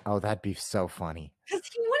 Jimmy? Oh, that'd be so funny. Because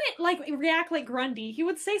he wouldn't like react like Grundy. He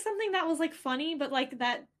would say something that was like funny, but like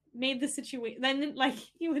that made the situation. Then like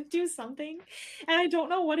he would do something, and I don't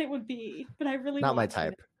know what it would be, but I really not my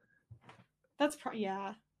type. That's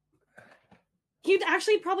yeah. He'd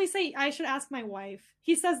actually probably say, "I should ask my wife."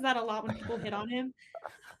 He says that a lot when people hit on him.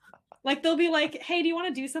 Like they'll be like, "Hey, do you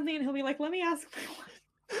want to do something?" And he'll be like, "Let me ask my wife."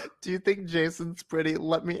 Do you think Jason's pretty?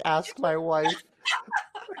 Let me ask my wife.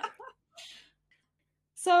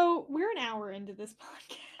 So we're an hour into this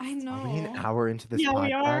podcast. I know. Are we an hour into this podcast?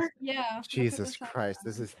 We are. Yeah. Jesus Christ,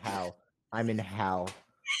 this is hell. I'm in hell.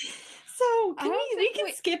 So No, we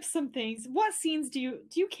can skip some things. What scenes do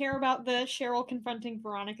you care about the Cheryl confronting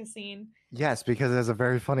Veronica scene? Yes, because there's a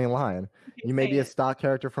very funny line. Okay, you may be a stock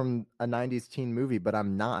character from a 90s teen movie, but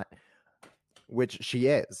I'm not. Which she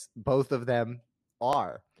is. Both of them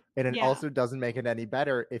are. And it also doesn't make it any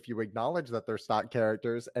better if you acknowledge that they're stock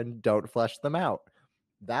characters and don't flesh them out.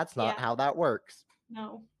 That's not how that works.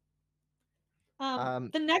 No.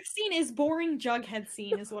 The next scene is boring Jughead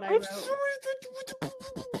scene, is what I wrote.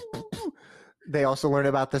 They also learn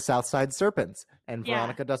about the Southside Serpents, and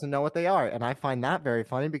Veronica doesn't know what they are. And I find that very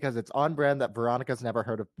funny because it's on brand that Veronica's never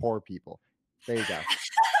heard of poor people. There you go.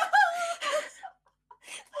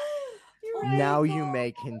 Right, now you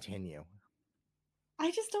may continue. I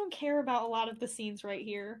just don't care about a lot of the scenes right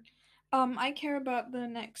here. I care about the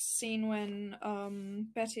next scene when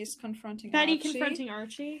Betty's confronting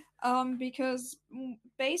Archie. Because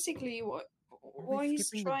basically what he's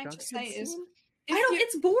trying to say is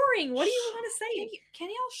it's boring. What do you want to say? Can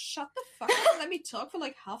you all shut the fuck up and let me talk for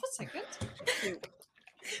like half a second?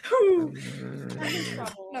 I'm in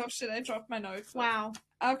trouble. No shit, I dropped my notes. Wow.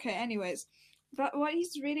 Okay, anyways. But what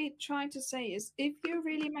he's really trying to say is, if you're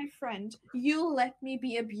really my friend, you'll let me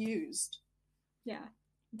be abused. Yeah.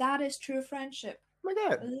 That is true friendship. Oh my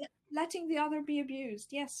God. Letting the other be abused,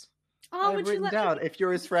 yes. Oh, I've written down, if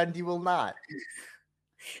you're his friend, you will not.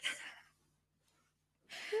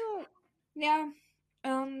 Yeah.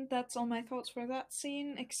 That's all my thoughts for that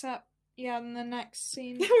scene, except, in the next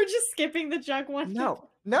scene. We're just skipping the jug one. No.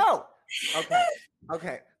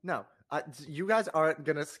 Okay, no. You guys aren't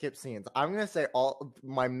going to skip scenes. I'm going to say all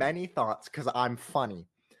my many thoughts because I'm funny.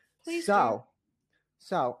 Please So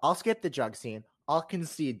I'll skip the jug scene. I'll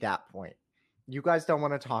concede that point. You guys don't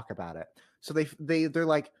want to talk about it. So they're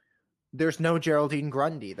like, there's no Geraldine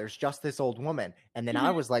Grundy. There's just this old woman. And then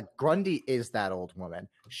I was like, Grundy is that old woman.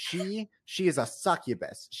 She is a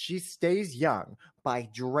succubus. She stays young by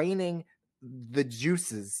draining the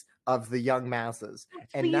juices of the young masses.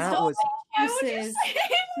 And Please that was juices.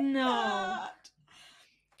 No.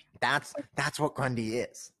 That's what Grundy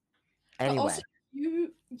is. Anyway. Also,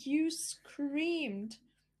 you screamed.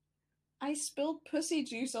 I spilled pussy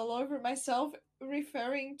juice all over myself,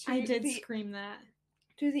 referring to I did scream that.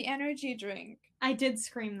 To the energy drink. I did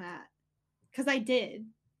scream that. Because I did.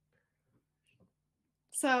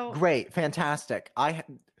 So great, fantastic. I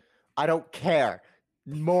don't care.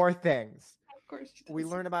 More things. Of course. We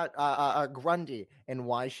learn about Grundy and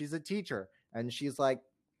why she's a teacher. And she's like,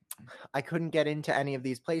 I couldn't get into any of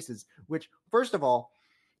these places. Which, first of all,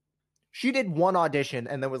 she did one audition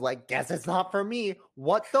and then was like, guess it's not for me.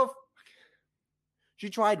 What the She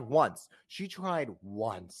tried once.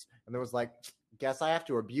 And there was like, guess I have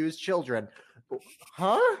to abuse children.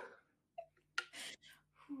 Huh?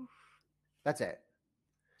 That's it.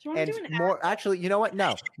 And more, actually, you know what?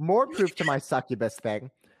 No, more proof to my succubus thing.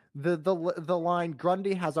 The line,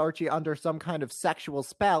 Grundy has Archie under some kind of sexual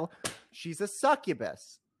spell. She's a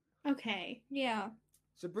succubus. Okay. Yeah.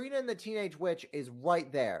 Sabrina and the Teenage Witch is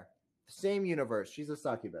right there. Same universe. She's a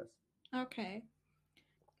succubus. Okay.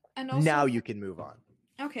 And also, now you can move on.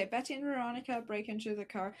 Okay, Betty and Veronica break into the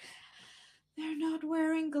car. They're not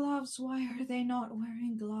wearing gloves. Why are they not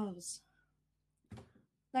wearing gloves?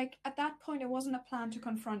 Like, at that point, it wasn't a plan to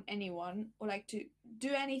confront anyone or, like, to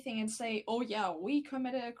do anything and say, oh, yeah, we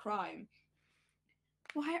committed a crime.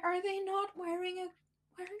 Why are they not wearing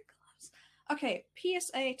gloves? Okay,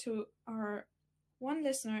 PSA to our one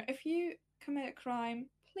listener. If you commit a crime,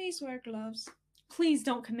 please wear gloves. Please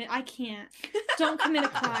don't commit. I can't. Don't commit a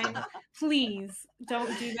crime. Please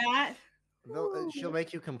don't do that. No, she'll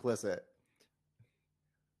make you complicit.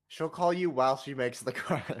 She'll call you while she makes the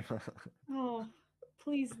crime. Oh,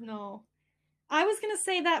 please no. I was going to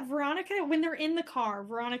say that Veronica, when they're in the car,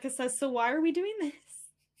 Veronica says, so why are we doing this?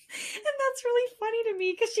 And that's really funny to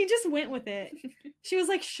me because she just went with it. She was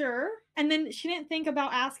like, sure. And then she didn't think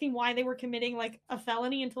about asking why they were committing like a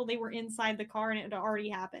felony until they were inside the car and it had already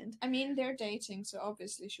happened. I mean, they're dating, so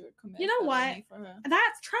obviously she would commit. You know what? For her.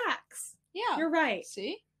 That tracks. Yeah. You're right.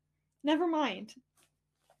 See? Never mind.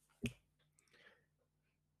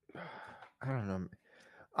 I don't know.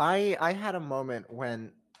 I had a moment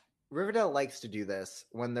when Riverdale likes to do this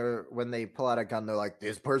when they pull out a gun. They're like,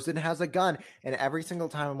 this person has a gun, and every single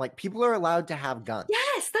time I'm like, people are allowed to have guns.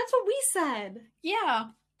 Yes, that's what we said. Yeah,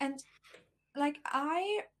 and like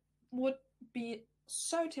I would be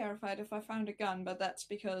so terrified if I found a gun, but that's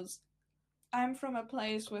because I'm from a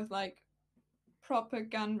place with like proper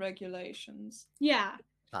gun regulations. Yeah.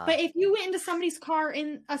 But if you went into somebody's car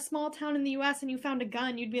in a small town in the US and you found a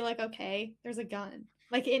gun, you'd be like, okay, there's a gun.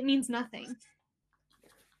 Like, it means nothing.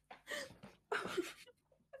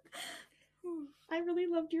 I really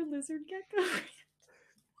loved your lizard gecko.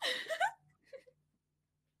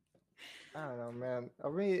 I don't know, man.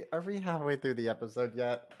 Are we halfway through the episode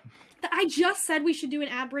yet? I just said we should do an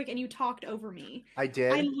ad break and you talked over me. I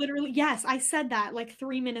did? I literally, yes, I said that like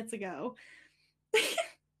 3 minutes ago.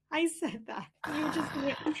 I said that. You just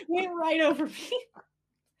went right over me.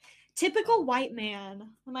 Typical white man.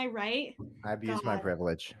 Am I right? I abused my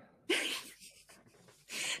privilege.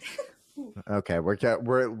 Okay,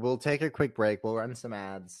 we'll take a quick break. We'll run some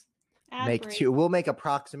ads. We'll make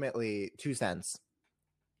approximately 2 cents.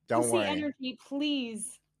 Don't worry. Energy,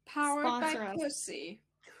 please. Powered by Pussy.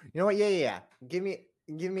 You know what? Yeah. Give me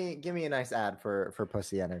a nice ad for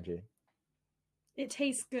Pussy Energy. It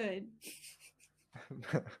tastes good.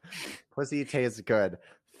 Pussy tastes good.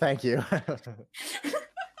 Thank you.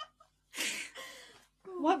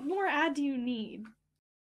 What more ad do you need?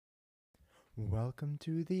 Welcome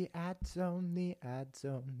to the ad zone, the ad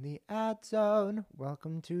zone, the ad zone.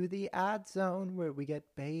 Welcome to the ad zone where we get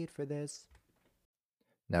paid for this.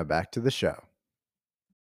 Now back to the show.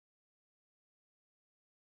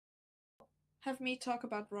 Have me talk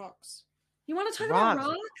about rocks. You want to talk about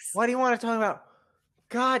rocks? What do you want to talk about?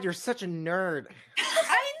 God, you're such a nerd.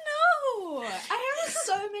 I know! I have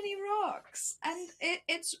so many rocks. And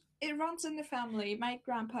it runs in the family. My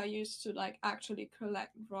grandpa used to like actually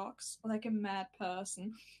collect rocks like a mad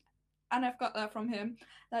person. And I've got that from him.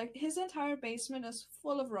 Like his entire basement is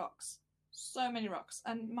full of rocks. So many rocks.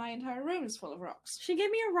 And my entire room is full of rocks. She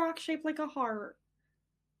gave me a rock shaped like a heart.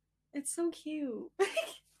 It's so cute.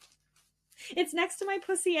 It's next to my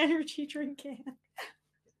Pussy Energy drink can.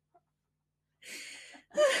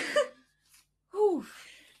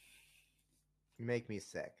 You make me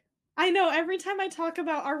sick. I know. Every time I talk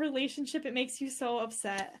about our relationship, it makes you so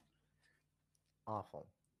upset. Awful.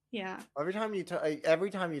 Yeah. Every time you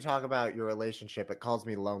talk about your relationship, it calls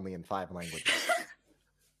me lonely in 5 languages.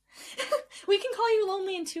 We can call you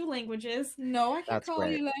lonely in 2 languages. No, I can call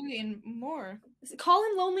you lonely in more. Call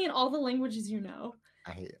him lonely in all the languages you know.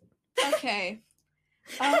 I hate it. Okay.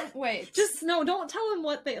 Wait. Don't tell him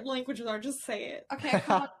what the languages are. Just say it. Okay,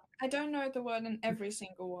 I don't know the word in every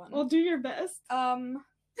single one. Well, do your best.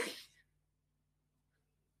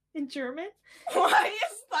 In German? Why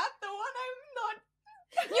is that the one I'm not?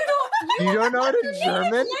 You don't know it in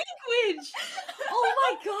German? Language. Oh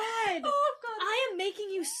my god. Oh god. I am making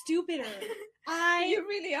you stupider. You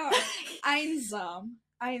really are. Einsam.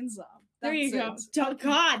 There you go. Oh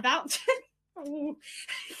god, that.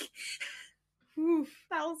 Oof,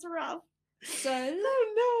 that was rough. Seul.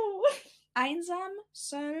 Oh no. Einsam,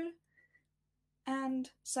 seul, and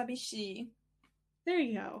sabishi. There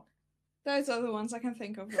you go. Those are the ones I can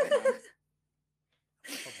think of right now.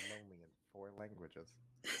 I'm lonely in 4 languages.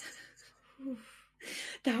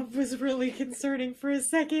 That was really concerning for a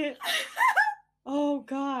second. Oh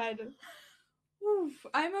god. Oof,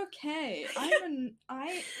 I'm okay.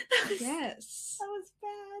 Yes. That was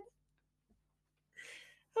bad.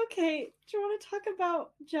 Okay, do you want to talk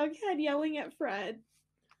about Jughead yelling at Fred?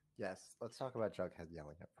 Yes, let's talk about Jughead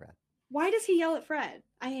yelling at Fred. Why does he yell at Fred?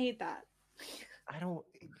 I hate that.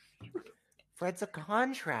 Fred's a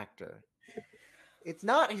contractor. It's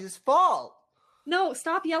not his fault. No,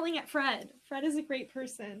 stop yelling at Fred. Fred is a great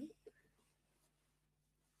person.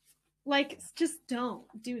 Like, just don't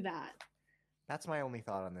do that. That's my only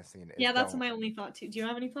thought on this scene. Yeah, that's my only thought too. Do you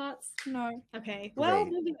have any thoughts? No. Okay. Well,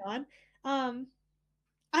 moving on.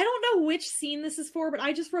 I don't know which scene this is for, but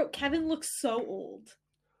I just wrote Kevin looks so old.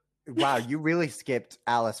 Wow, you really skipped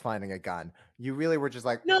Alice finding a gun. You really were just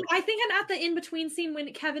like... No, I think I'm at the in-between scene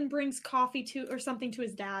when Kevin brings coffee or something to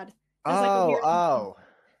his dad. Yes.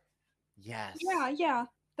 Yeah.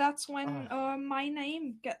 That's when my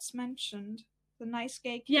name gets mentioned. The nice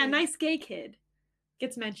gay kid. Yeah, nice gay kid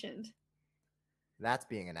gets mentioned. That's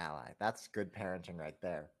being an ally. That's good parenting right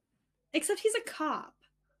there. Except he's a cop.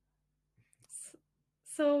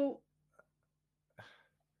 So...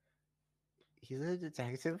 He's a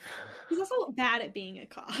detective. He's also bad at being a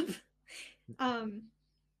cop.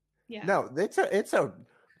 Yeah. No, it's a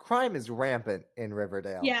crime is rampant in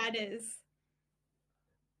Riverdale. Yeah, it is.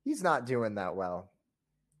 He's not doing that well.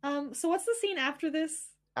 So what's the scene after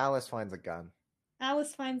this? Alice finds a gun.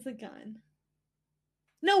 Alice finds a gun.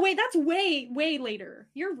 No, wait, that's way, way later.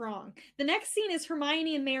 You're wrong. The next scene is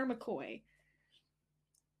Hermione and Mayor McCoy.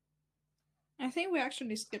 I think we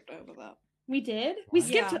actually skipped over that. We did? What? We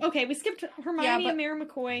skipped Hermione and Mayor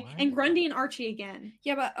McCoy and Grundy and Archie again.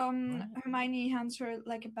 Yeah, but Hermione hands her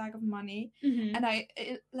like a bag of money, and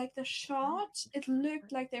like the shot, it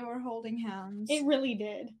looked like they were holding hands. It really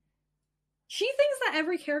did. She thinks that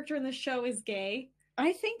every character in the show is gay.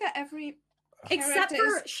 I think that every except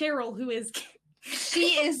for Cheryl, who is gay.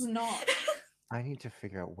 She is not. I need to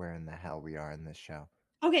figure out where in the hell we are in this show.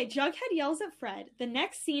 Okay, Jughead yells at Fred. The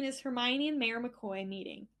next scene is Hermione and Mayor McCoy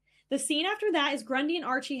meeting. The scene after that is Grundy and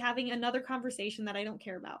Archie having another conversation that I don't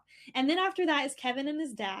care about. And then after that is Kevin and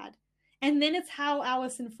his dad. And then it's Hal,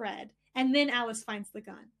 Alice, and Fred. And then Alice finds the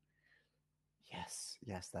gun.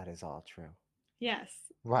 Yes, that is all true. Yes.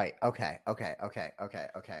 Right. Okay.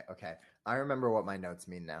 I remember what my notes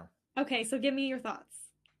mean now. Okay, so give me your thoughts.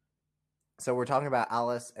 So we're talking about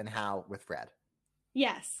Alice and Hal with Fred.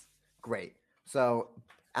 Yes. Great. So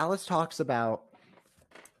Alice talks about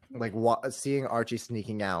like seeing Archie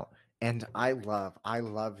sneaking out, and I love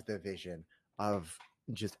the vision of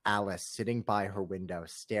just Alice sitting by her window,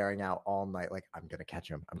 staring out all night, like I'm gonna catch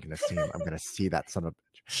him, I'm gonna see him, I'm gonna see that son of a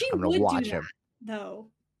bitch. I'm gonna watch him. Though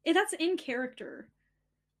that's in character.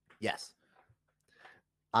 Yes.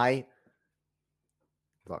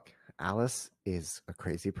 Look, Alice is a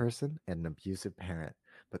crazy person and an abusive parent,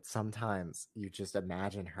 but sometimes you just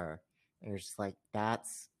imagine her and you're just like,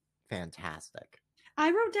 that's fantastic. I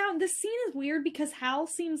wrote down, this scene is weird because Hal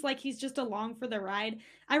seems like he's just along for the ride.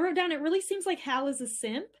 I wrote down, it really seems like Hal is a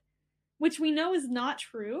simp, which we know is not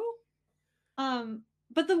true.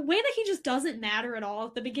 But the way that he just doesn't matter at all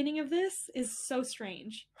at the beginning of this is so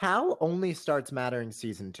strange. Hal only starts mattering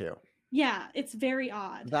season 2. Yeah, it's very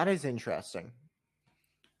odd. That is interesting.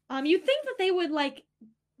 You'd think that they would like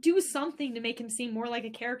do something to make him seem more like a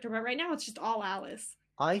character, but right now it's just all Alice.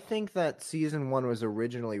 I think that season 1 was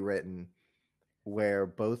originally written where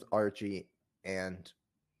both Archie and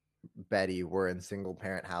Betty were in single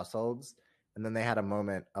parent households, and then they had a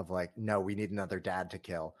moment of like, no, we need another dad to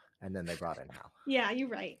kill, and then they brought in Hal. Yeah, you're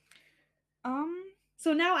right.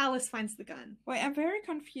 So now Alice finds the gun. Wait, I'm very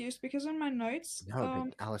confused because in my notes, no,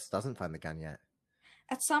 Alice doesn't find the gun yet.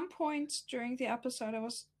 At some point during the episode, I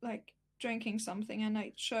was like drinking something and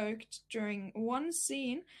I choked during one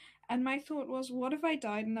scene, and my thought was, what if I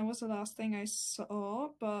died and that was the last thing I saw?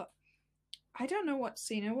 But I don't know what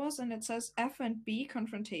scene it was, and it says F and B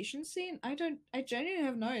confrontation scene. I genuinely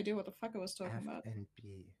have no idea what the fuck I was talking about. F and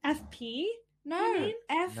B. FP? No,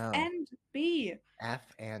 F and B. F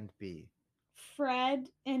and B. Fred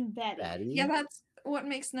and Betty. Yeah, that's what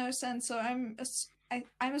makes no sense. So I'm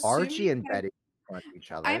assuming Archie and Betty find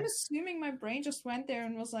each other. I'm assuming my brain just went there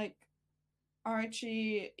and was like,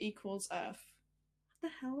 Archie equals F. What the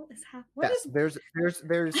hell is happening?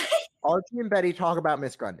 There's Archie and Betty talk about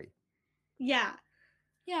Miss Grundy. Yeah.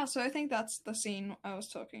 Yeah, so I think that's the scene I was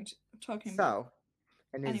talking about. So,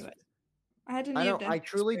 anyway, I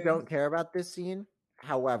truly don't care about this scene.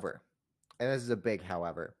 However, and this is a big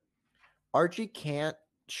however, Archie can't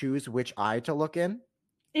choose which eye to look in.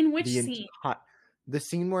 In which scene? The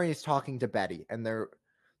scene where he's talking to Betty, and they're.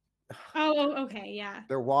 Oh, okay, yeah.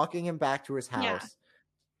 They're walking him back to his house,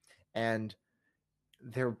 and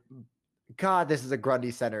they're. God, this is a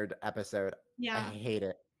Grundy-centered episode. Yeah, I hate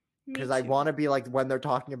it. Because I want to be like when they're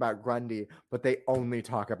talking about Grundy, but they only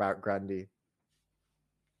talk about Grundy.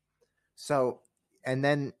 So, and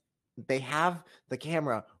then they have the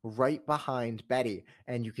camera right behind Betty,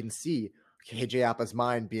 and you can see KJ Appa's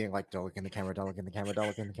mind being like, don't look in the camera, don't look in the camera, don't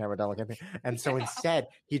look in the camera, don't look in the camera. And so instead,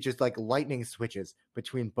 he just like lightning switches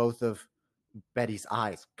between both of Betty's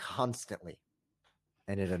eyes constantly.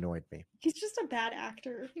 And it annoyed me. He's just a bad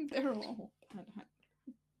actor. They're all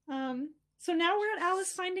bad. So now we're at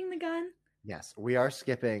Alice finding the gun? Yes, we are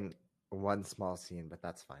skipping one small scene, but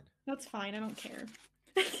that's fine. That's fine, I don't care.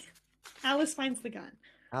 Alice finds the gun.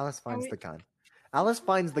 Alice finds the gun. Alice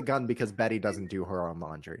finds the gun because Betty doesn't do her own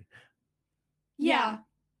laundry. Yeah.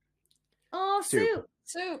 Oh, Soup.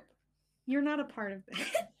 You're not a part of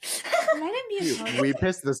this. Let him be a part of We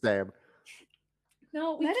pissed the same.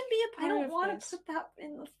 No, let him be a part of I don't want to put that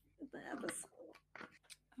in the episode.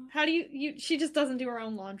 How do you she just doesn't do her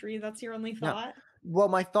own laundry? That's your only thought? No. Well,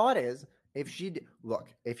 my thought is if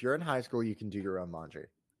you're in high school, you can do your own laundry.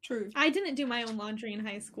 True. I didn't do my own laundry in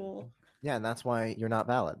high school. Yeah, and that's why you're not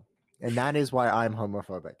valid. And that is why I'm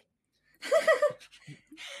homophobic.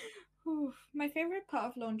 My favorite part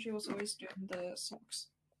of laundry was always doing the socks.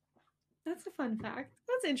 That's a fun fact.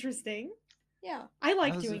 That's interesting. Yeah. I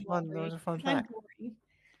like doing laundry. That was a fun fact. I'm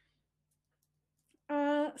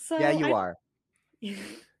boring. So yeah, you are.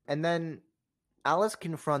 And then Alice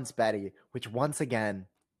confronts Betty, which once again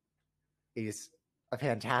is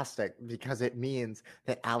fantastic because it means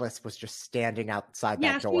that Alice was just standing outside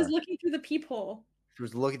that door. Yeah, she was looking through the peephole. She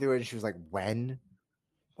was looking through it and she was like,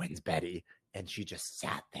 when's Betty? And she just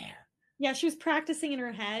sat there. Yeah, she was practicing in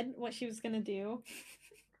her head what she was going to do.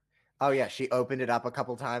 Oh, yeah, she opened it up a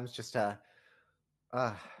couple times just to...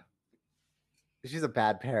 she's a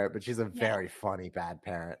bad parent, but she's a very funny bad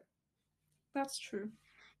parent. That's true.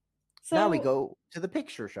 So now we go to the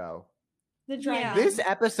picture show. The drive-in. This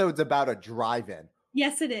episode's about a drive-in.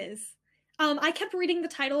 Yes, it is. I kept reading the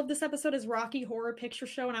title of this episode as Rocky Horror Picture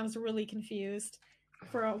Show, and I was really confused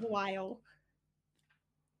for a while.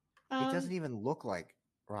 It doesn't even look like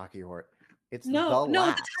Rocky Horror. It's the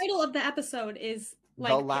title of the episode is like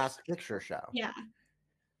The Last Picture Show. Yeah.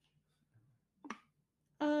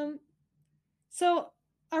 So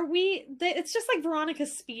are we? It's just like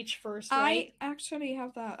Veronica's speech first, right? I actually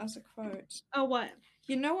have that as a quote. Oh, what?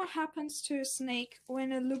 You know what happens to a snake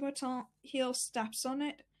when a Louboutin heel steps on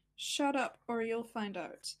it? Shut up, or you'll find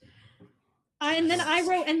out. And then I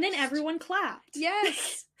wrote, and then everyone clapped.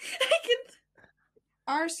 Yes.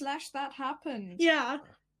 r/that happened. Yeah.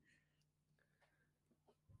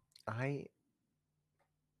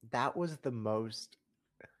 That was the most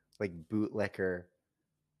like bootlicker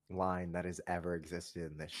line that has ever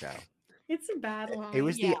existed in this show. It's a bad line. It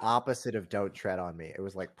was the opposite of "Don't tread on me." It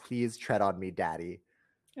was like, "Please tread on me, Daddy."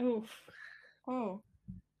 Oof. Oh.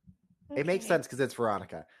 Okay. It makes sense because it's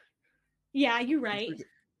Veronica. Yeah, you're right.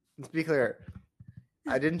 Let's be clear.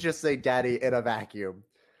 I didn't just say "Daddy" in a vacuum.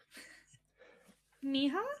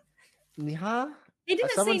 Miha? Miha? They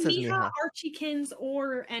didn't say Miha, Archiekins,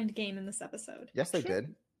 or Endgame in this episode. Yes, they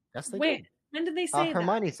did. Yes, they Wait, did. when did they say that?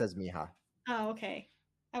 Hermione says Miha. Oh, okay.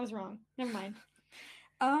 I was wrong. Never mind.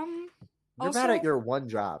 You're bad at your one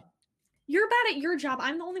job. You're bad at your job.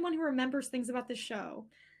 I'm the only one who remembers things about this show.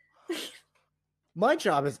 My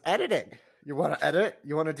job is editing. You want to edit?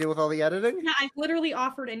 You want to deal with all the editing? Yeah, I've literally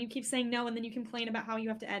offered and you keep saying no, and then you complain about how you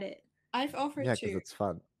have to edit. I've offered to. Because it's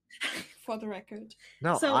fun. For the record.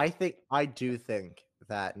 No, I do think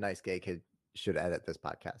that Nice Gay Kid should edit this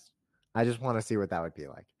podcast. I just want to see what that would be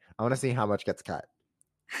like. I want to see how much gets cut.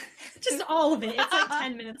 Just all of it. It's like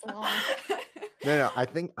 10 minutes long. No. I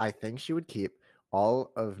think she would keep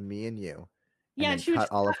all of me and you. Yeah, she would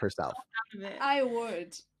cut all of herself. I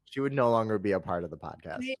would. She would no longer be a part of the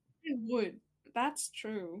podcast. I would. That's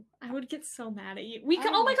true. I would get so mad at you.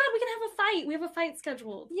 Oh my god, we can have a fight. We have a fight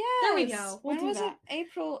scheduled. Yeah. There we go. When was it?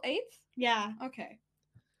 April 8th? Yeah. Okay.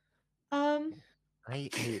 I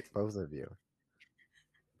hate both of you.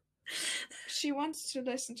 She wants to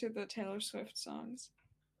listen to the Taylor Swift songs.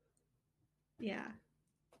 Yeah.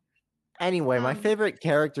 Anyway, my favorite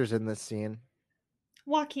characters in this scene.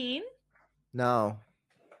 Joaquin? No.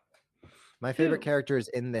 My favorite character is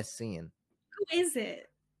in this scene. Who is it?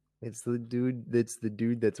 It's the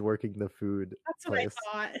dude that's working the food. That's what place.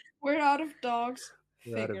 I thought. We're out of dogs.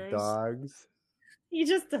 We're out of dogs. He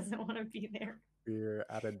just doesn't want to be there. We're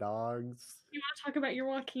out of dogs. You want to talk about your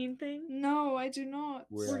Joaquin thing? No, I do not.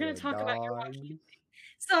 We're going to talk about your Joaquin thing.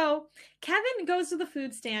 So, Kevin goes to the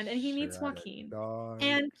food stand and he meets Joaquin.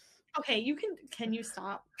 And, okay, can you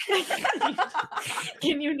stop?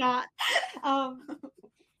 Can you not?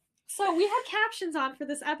 So, we had captions on for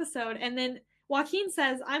this episode, and then Joaquin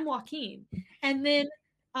says, "I'm Joaquin." And then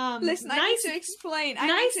listen, I need to explain.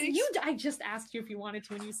 I just asked you if you wanted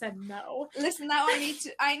to and you said no. Listen, now I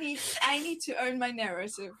need to own my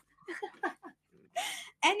narrative.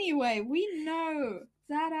 Anyway, we know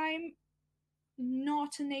that I'm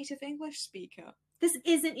not a native English speaker. This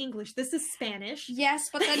isn't English. This is Spanish. Yes,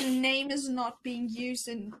 but the name is not being used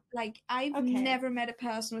in, like, I've never met a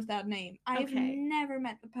person with that name. I've never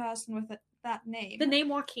met the person with that name. The name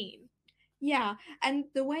Joaquin. Yeah, and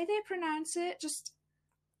the way they pronounce it, just,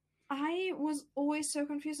 I was always so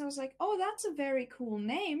confused. I was like, oh, that's a very cool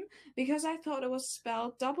name, because I thought it was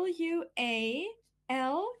spelled Walkine.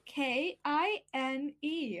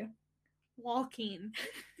 Walking.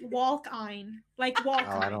 Walkine. Like walkine.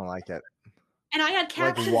 Oh, I don't like it. And I had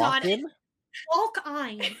captions on it.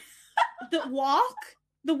 Walkine.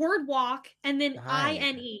 The word walk, and then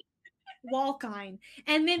I-N-E. Walkine.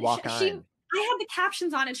 And then I had the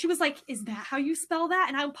captions on it. She was like, "Is that how you spell that?"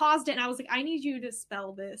 And I paused it and I was like, "I need you to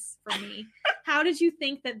spell this for me." How did you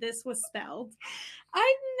think that this was spelled?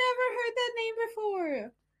 I'd never heard that name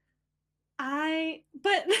before.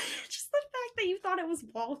 But just the fact that you thought it was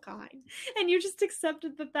Walkine and you just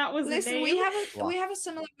accepted that was a name. We have a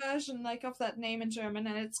similar version like of that name in German,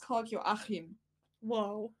 and it's called Joachim.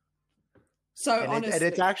 Whoa. So and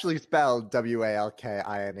it's actually spelled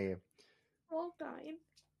Walkine. Walkine.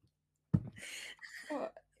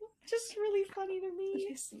 Just really funny to me.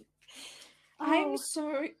 Listen, I'm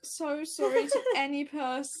so sorry to any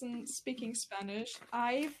person speaking Spanish.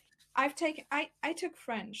 I took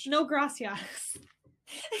French. No gracias.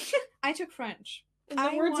 I took French. In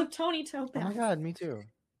the words of Tony Topaz. Oh my god, me too.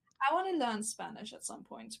 I want to learn Spanish at some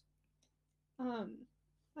point.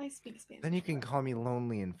 I speak Spanish. Then you can call me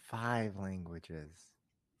lonely in 5 languages.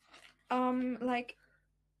 Like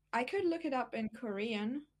I could look it up in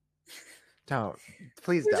Korean. Don't.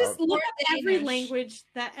 Please Or don't. just look Or up every Danish. language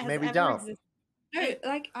that has Maybe ever don't. existed. No,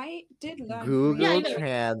 like I did learn. Google Korean.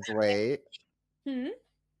 Translate. Hmm?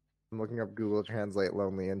 I'm looking up Google Translate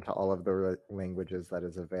Lonely into all of the languages that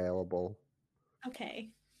is available. Okay.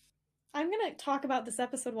 I'm going to talk about this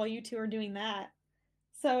episode while you two are doing that.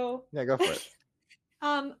 So, Yeah, go for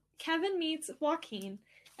it. Kevin meets Joaquin,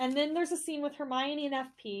 and then there's a scene with Hermione and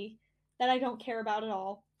FP that I don't care about at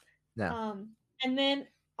all. No. And then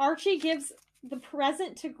Archie gives the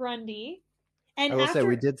present to Grundy. And I will say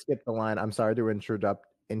we did skip the line. I'm sorry to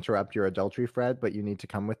interrupt your adultery, Fred, but you need to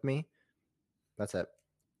come with me. That's it.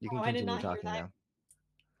 You can continue talking now.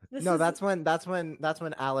 No, that's when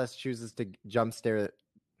Alice chooses to jump scare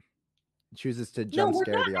the No, we're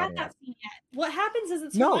not audience. at that scene yet. What happens is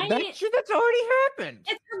it's Hermione. That's already happened.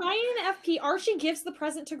 It's Hermione and FP. Archie gives the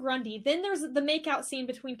present to Grundy. Then there's the makeout scene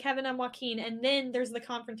between Kevin and Joaquin, and then there's the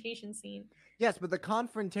confrontation scene. Yes, but the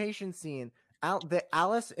confrontation scene,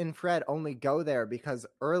 Alice and Fred only go there because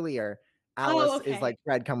earlier Alice is like,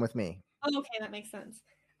 Fred, come with me. Oh, okay, that makes sense.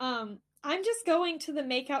 I'm just going to the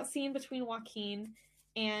makeout scene between Joaquin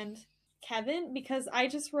and Kevin because I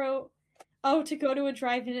just wrote, to go to a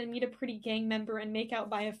drive-in and meet a pretty gang member and make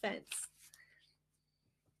out by a fence.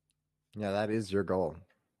 Yeah, that is your goal.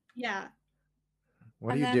 Yeah.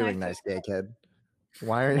 What are you doing, nice gay kid?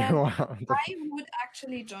 Why are you? I would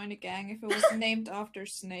actually join a gang if it was named after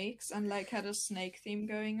snakes and like had a snake theme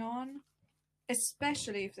going on,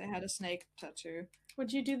 especially if they had a snake tattoo.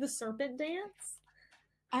 Would you do the serpent dance?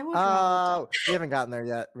 I would. We haven't gotten there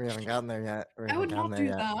yet. I would not do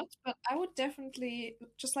that, but I would definitely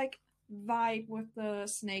just like vibe with the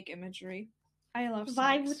snake imagery. I love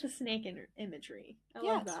vibe with the snake imagery. I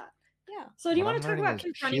love that. Yeah. So do you want to talk about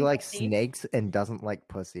confronting? She likes snakes and doesn't like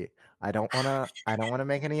pussy. I don't wanna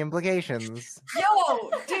make any implications. Yo,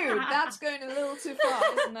 dude, that's going a little too far,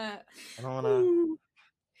 isn't it? I don't wanna.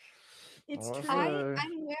 It's true. I'm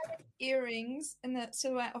wearing earrings in the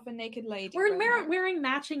silhouette of a naked lady. We're wearing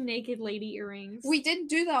matching naked lady earrings. We didn't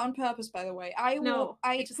do that on purpose, by the way. I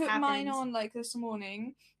put mine on like this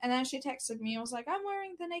morning, and then she texted me. I was like, I'm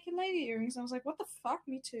wearing the naked lady earrings. And I was like, what the fuck?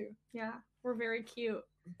 Me too. Yeah, we're very cute.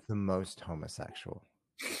 The most homosexual.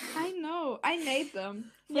 I know. I made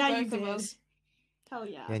them. Yeah, you did. Hell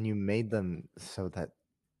yeah. And you made them so that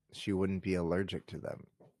she wouldn't be allergic to them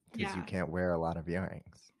because you can't wear a lot of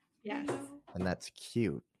earrings. Yes. And that's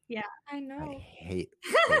cute. Yeah, I know. I hate.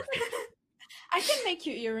 I can make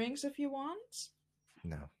you earrings if you want.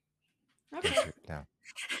 No. Okay.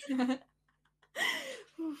 No.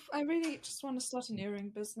 I really just want to start an earring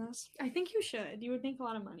business. I think you should. You would make a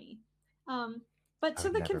lot of money. But to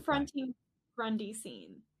the confronting Grundy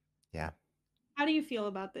scene. Yeah. How do you feel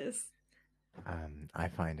about this? I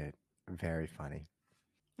find it very funny.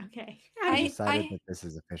 Okay. I decided that this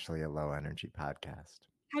is officially a low energy podcast.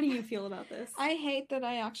 How do you feel about this? I hate that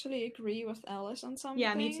I actually agree with Alice on some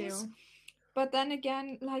things. Me too. But then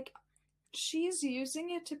again, like, she's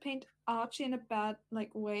using it to paint Archie in a bad, like,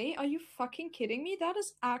 way. Are you fucking kidding me? That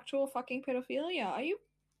is actual fucking pedophilia. Are you?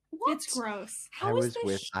 What? It's gross. I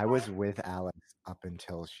was with Alex up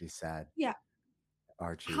until she said, yeah,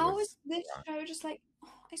 Archie. How is this show just like? Oh,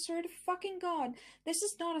 I swear to fucking God, this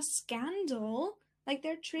is not a scandal. Like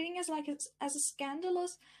they're treating us like it's as a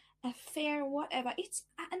scandalous affair, whatever. It's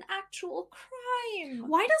an actual crime.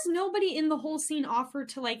 Why does nobody in the whole scene offer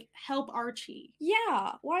to like help Archie?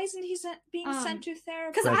 Yeah, why isn't he being sent to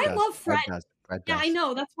therapy? Because I love Fred. Fred yeah, I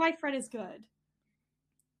know. That's why Fred is good.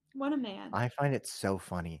 What a man. I find it so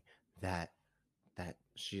funny that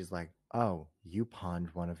she's like, oh, you pawned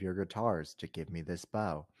one of your guitars to give me this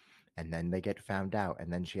bow. And then they get found out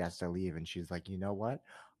and then she has to leave and she's like, you know what?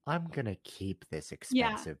 I'm going to keep this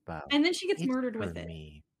expensive bow. And then she gets murdered with it.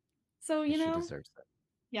 So, you know. She deserves it.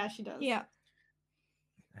 Yeah, she does. Yeah.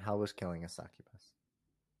 Hell was killing a succubus.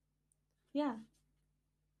 Yeah.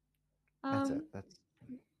 That's it.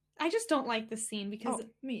 I just don't like this scene because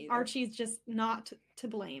Archie's just not to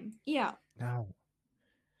blame. Yeah. No.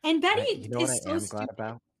 And Betty is so stupid.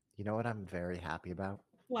 About? You know what I'm very happy about?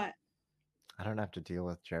 What? I don't have to deal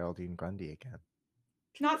with Geraldine Grundy again.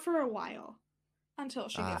 Not for a while. Until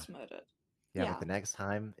she gets murdered. Yeah, but the next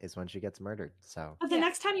time is when she gets murdered. So. But the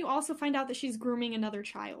next time you also find out that she's grooming another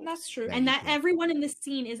child. That's true. And that everyone in this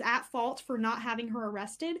scene is at fault for not having her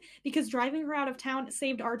arrested because driving her out of town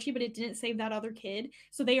saved Archie, but it didn't save that other kid.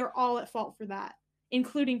 So they are all at fault for that,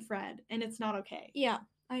 including Fred, and it's not okay. Yeah,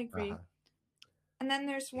 I agree. And then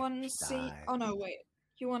there's one scene. Oh no, wait.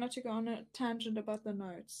 You wanted to go on a tangent about the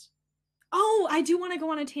notes. Oh, I do want to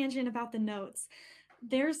go on a tangent about the notes.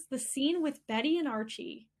 There's the scene with Betty and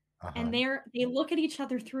Archie and they look at each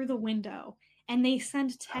other through the window and they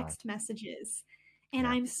send text messages. And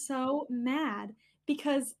I'm so mad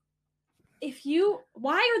because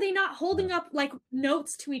why are they not holding up like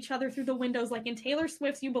notes to each other through the windows like in Taylor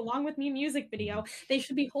Swift's You Belong With Me music video? They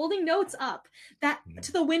should be holding notes up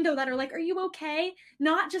to the window that are like, are you okay?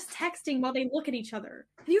 Not just texting while they look at each other.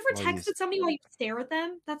 Have you ever texted somebody while you stare at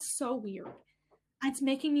them? That's so weird. It's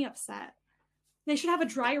making me upset. They should have a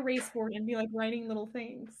dry erase board and be like writing little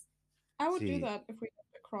things. I would do that if we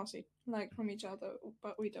lived across it, like from each other,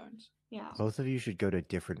 but we don't. Yeah. Both of you should go to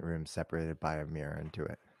different rooms separated by a mirror into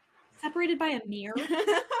it. Separated by a mirror?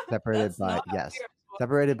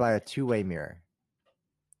 Separated by a two-way mirror.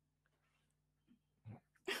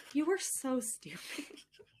 You were so stupid.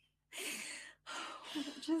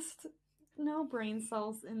 Just no brain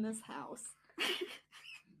cells in this house.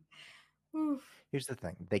 Here's the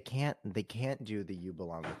thing. They can't do the You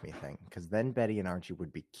Belong With Me thing because then Betty and Archie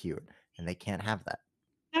would be cute and they can't have that.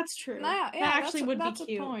 That's true. Yeah, that actually would be cute. That's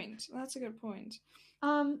a point. That's a good point.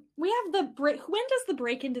 We have the break. When does the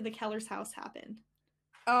break into the Keller's house happen?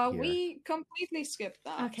 We completely skipped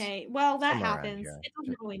that. Okay, well that happens. It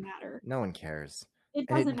doesn't really matter. No one cares. It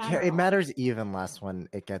doesn't matter. It matters even less when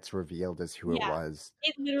it gets revealed as who it was.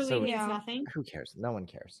 It literally means nothing. Who cares? No one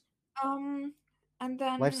cares. And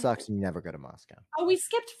then life sucks and you never go to Moscow. Oh, we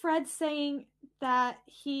skipped Fred saying that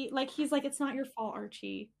he's like, it's not your fault,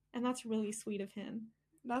 Archie. And that's really sweet of him.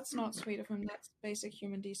 That's not sweet of him. That's basic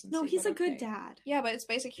human decency. No, he's a good dad. Yeah, but it's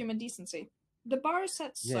basic human decency. The bar is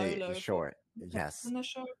set so low. Sure. Yes. In the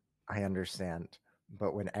show. I understand.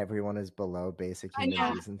 But when everyone is below basic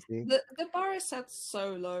human decency. The bar is set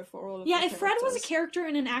so low for all of the if Fred was a character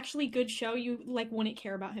in an actually good show, you like wouldn't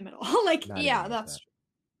care about him at all. Like that's true.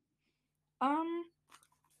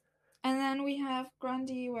 And then we have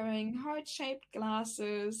Grundy wearing heart-shaped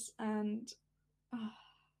glasses, and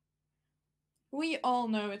we all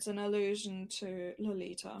know it's an allusion to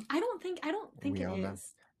Lolita. I don't think it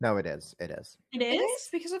is. No, it is. It is. It is? It is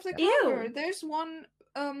because of the cover. There's one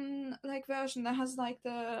like version that has like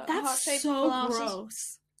the heart-shaped glasses.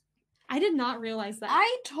 Gross. I did not realize that.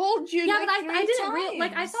 I told you. Yeah, but I didn't realize.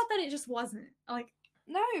 Like I thought that it just wasn't like.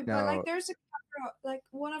 No, but like there's a cover, like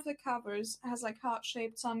one of the covers has like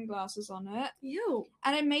heart-shaped sunglasses on it. Ew.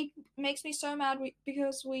 And it makes me so mad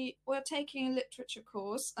because we were taking a literature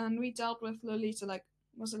course and we dealt with Lolita like,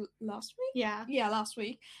 was it last week? Yeah. Yeah, last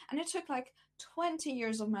week. And it took like 20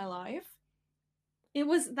 years of my life.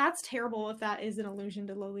 That's terrible if that is an allusion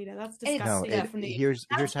to Lolita. That's disgusting. No, definitely. Here's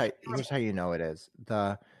how you know it is.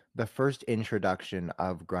 The first introduction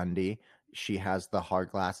of Grundy, she has the hard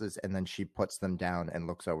glasses and then she puts them down and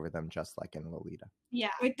looks over them just like in Lolita.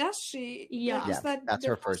 Yeah. Wait, does she? Yeah. That's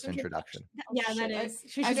her first introduction. Yeah, that is.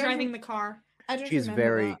 She's driving the car. She's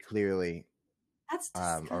very clearly that's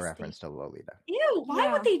a reference to Lolita. Ew, why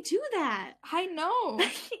would they do that? I know.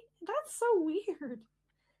 That's so weird.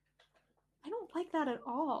 I don't like that at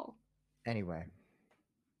all. Anyway.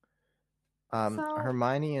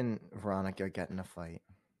 Hermione and Veronica get in a fight.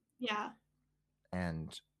 Yeah.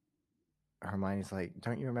 And Hermione's like,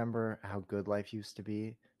 don't you remember how good life used to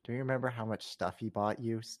be? Do you remember how much stuff he bought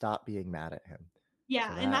you? Stop being mad at him.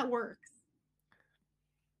 Yeah, and that works.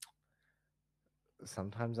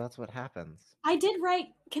 Sometimes that's what happens. I did write,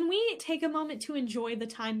 can we take a moment to enjoy the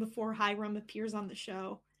time before Hiram appears on the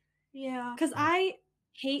show? Yeah. Because I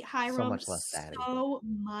hate Hiram so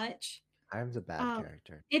much. Hiram's a bad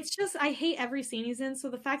character. It's just, I hate every scene he's in, so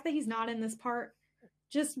the fact that he's not in this part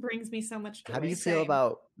just brings me so much joy. How do you feel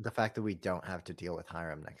about the fact that we don't have to deal with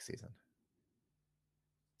Hiram next season?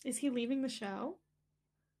 Is he leaving the show?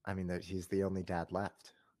 I mean, he's the only dad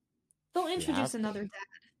left. They'll introduce another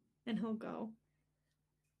dad, and he'll go.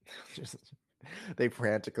 They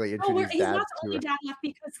frantically introduce dads. He's not the only dad left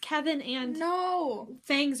because Kevin and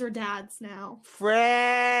Fangs are dads now.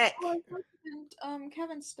 Frick!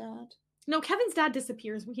 Kevin's dad. No, Kevin's dad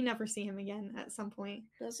disappears. We never see him again at some point.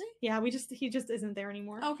 Does he? Yeah, he just isn't there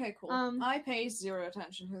anymore. Okay, cool. I pay zero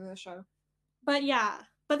attention to the show. But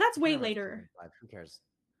that's way later. Who cares?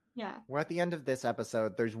 Yeah. We're at the end of this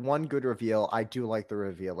episode. There's one good reveal. I do like the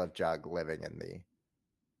reveal of Jug living in the...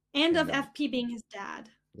 And of FP being his dad.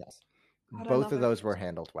 Yes. Both of those were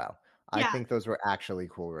handled well. Yeah. I think those were actually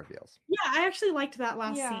cool reveals. Yeah, I actually liked that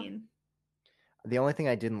last scene. The only thing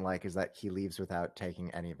I didn't like is that he leaves without taking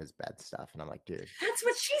any of his bed stuff. And I'm like, dude. That's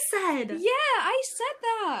what she said. Yeah, I said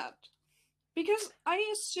that. Because I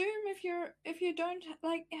assume if you don't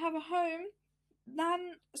like have a home,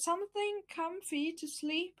 then something comfy to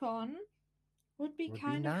sleep on would be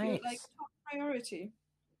kind of your like top priority.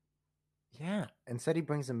 Yeah. Instead he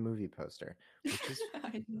brings a movie poster, which is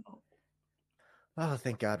I know. Oh,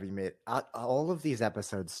 thank God we made all of these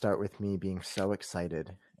episodes start with me being so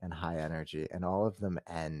excited and high energy, and all of them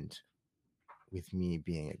end with me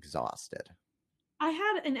being exhausted. I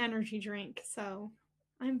had an energy drink, so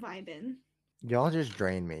I'm vibing. Y'all just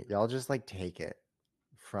drain me. Y'all just like take it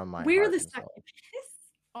from my We're heart the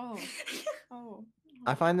and soul. Oh.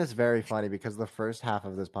 I find this very funny because the first half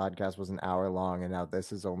of this podcast was an hour long, and now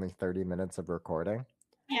this is only 30 minutes of recording.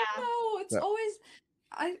 Yeah. No, it's always.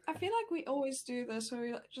 I feel like we always do this, where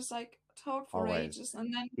we just like talk for ages,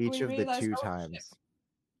 and then each we of realize, the 2 times.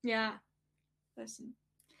 Yeah. Listen.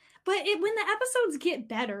 But when the episodes get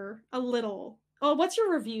better a little. Oh, what's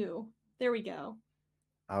your review? There we go.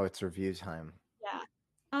 Oh, it's review time. Yeah.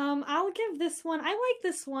 I'll give this one. I like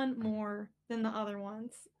this one more than the other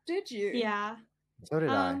ones. Did you? Yeah. So did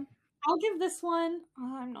I. I'll give this one.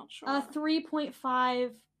 I'm not sure. A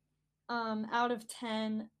 3.5 out of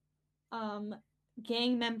 10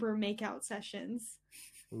 gang member makeout sessions.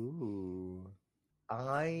 Ooh.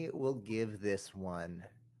 I will give this one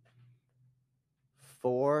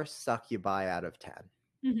 4 succubi out of 10.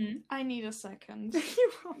 Mm-hmm. I need a second.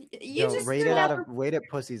 You just rate it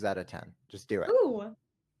pussies out of 10. Just do it. Ooh.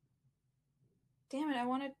 Damn it! I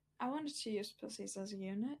wanted to use pussies as a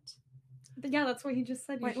unit. But yeah, that's what he just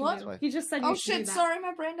said. Wait, what? Do. He just said. Oh shit! Sorry,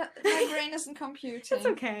 my brain isn't computing. It's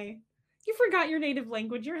okay. You forgot your native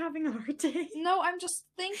language. You're having a hard day. No, I'm just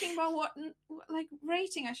thinking about what like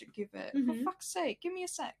rating I should give it. Mm-hmm. For fuck's sake, give me a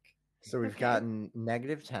sec. So we've gotten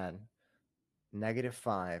 -10,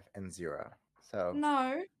 -5, and 0. So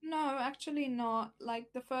no, actually not.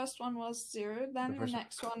 Like the first one was 0, then the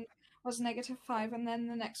next one was -5, and then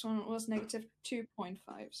the next one was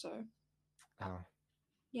 -2.5. So. Oh.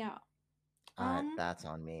 Yeah. That's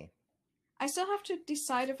on me. I still have to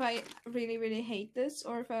decide if I really, really hate this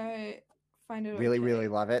or if I find it really, okay. really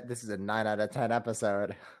love it. This is a 9 out of 10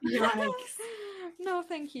 episode. Yikes. No,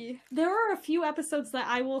 thank you. There are a few episodes that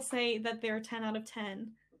I will say that they're 10 out of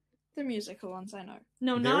 10. The musical ones, I know.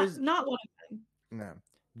 No, not one of them. No.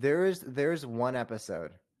 There's one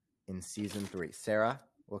episode in season 3. Sarah,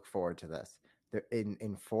 look forward to this.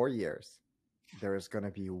 In 4 years, there is going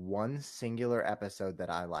to be one singular episode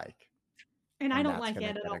that I like. And I don't like it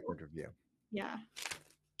at all. A good review. Yeah.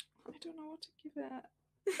 I don't know what to give it.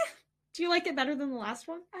 Do you like it better than the last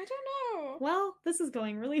one? I don't know. Well, this is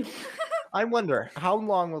going really well. I wonder, how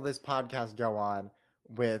long will this podcast go on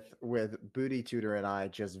with Booty Tutor and I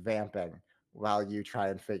just vamping while you try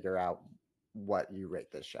and figure out what you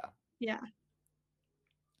rate this show? Yeah.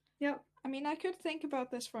 Yep. I mean, I could think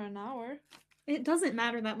about this for an hour. It doesn't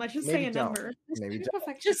matter that much. Just say a number. Maybe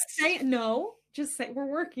don't. Just say it. No. Just say we're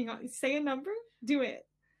working on it. Say a number. Do it.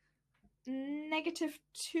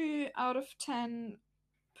 -2 out of 10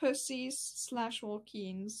 pussies /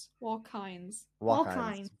 walk-ins. Walk-ins.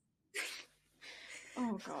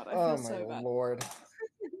 Oh god, I feel so bad. Oh my lord.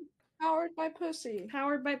 Powered by pussy.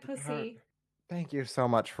 Powered by pussy. Thank you so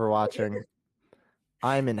much for watching.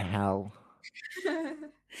 I'm in hell.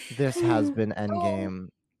 This has been Endgame.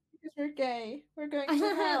 Because we're gay. We're going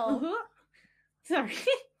to hell. Sorry.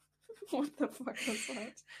 What the fuck was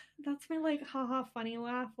that? That's my like haha funny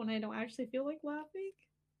laugh when I don't actually feel like laughing.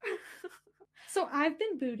 So I've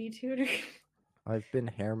been Booty Tutor. I've been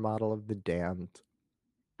hair model of the damned.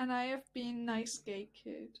 And I have been nice gay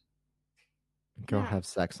kid. Go have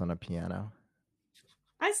sex on a piano.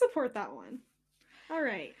 I support that one. All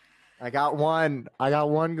right. I got one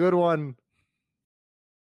good one.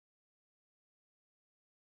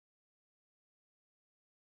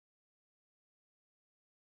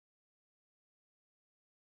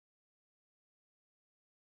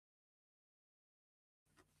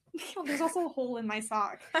 Oh, there's also a hole in my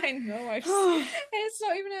sock. I know. It's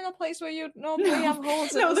not even in a place where you normally have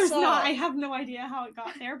holes. No, there's not. I have no idea how it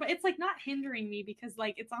got there, but it's like not hindering me because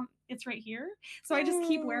like it's right here. So I just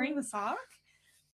keep wearing the sock.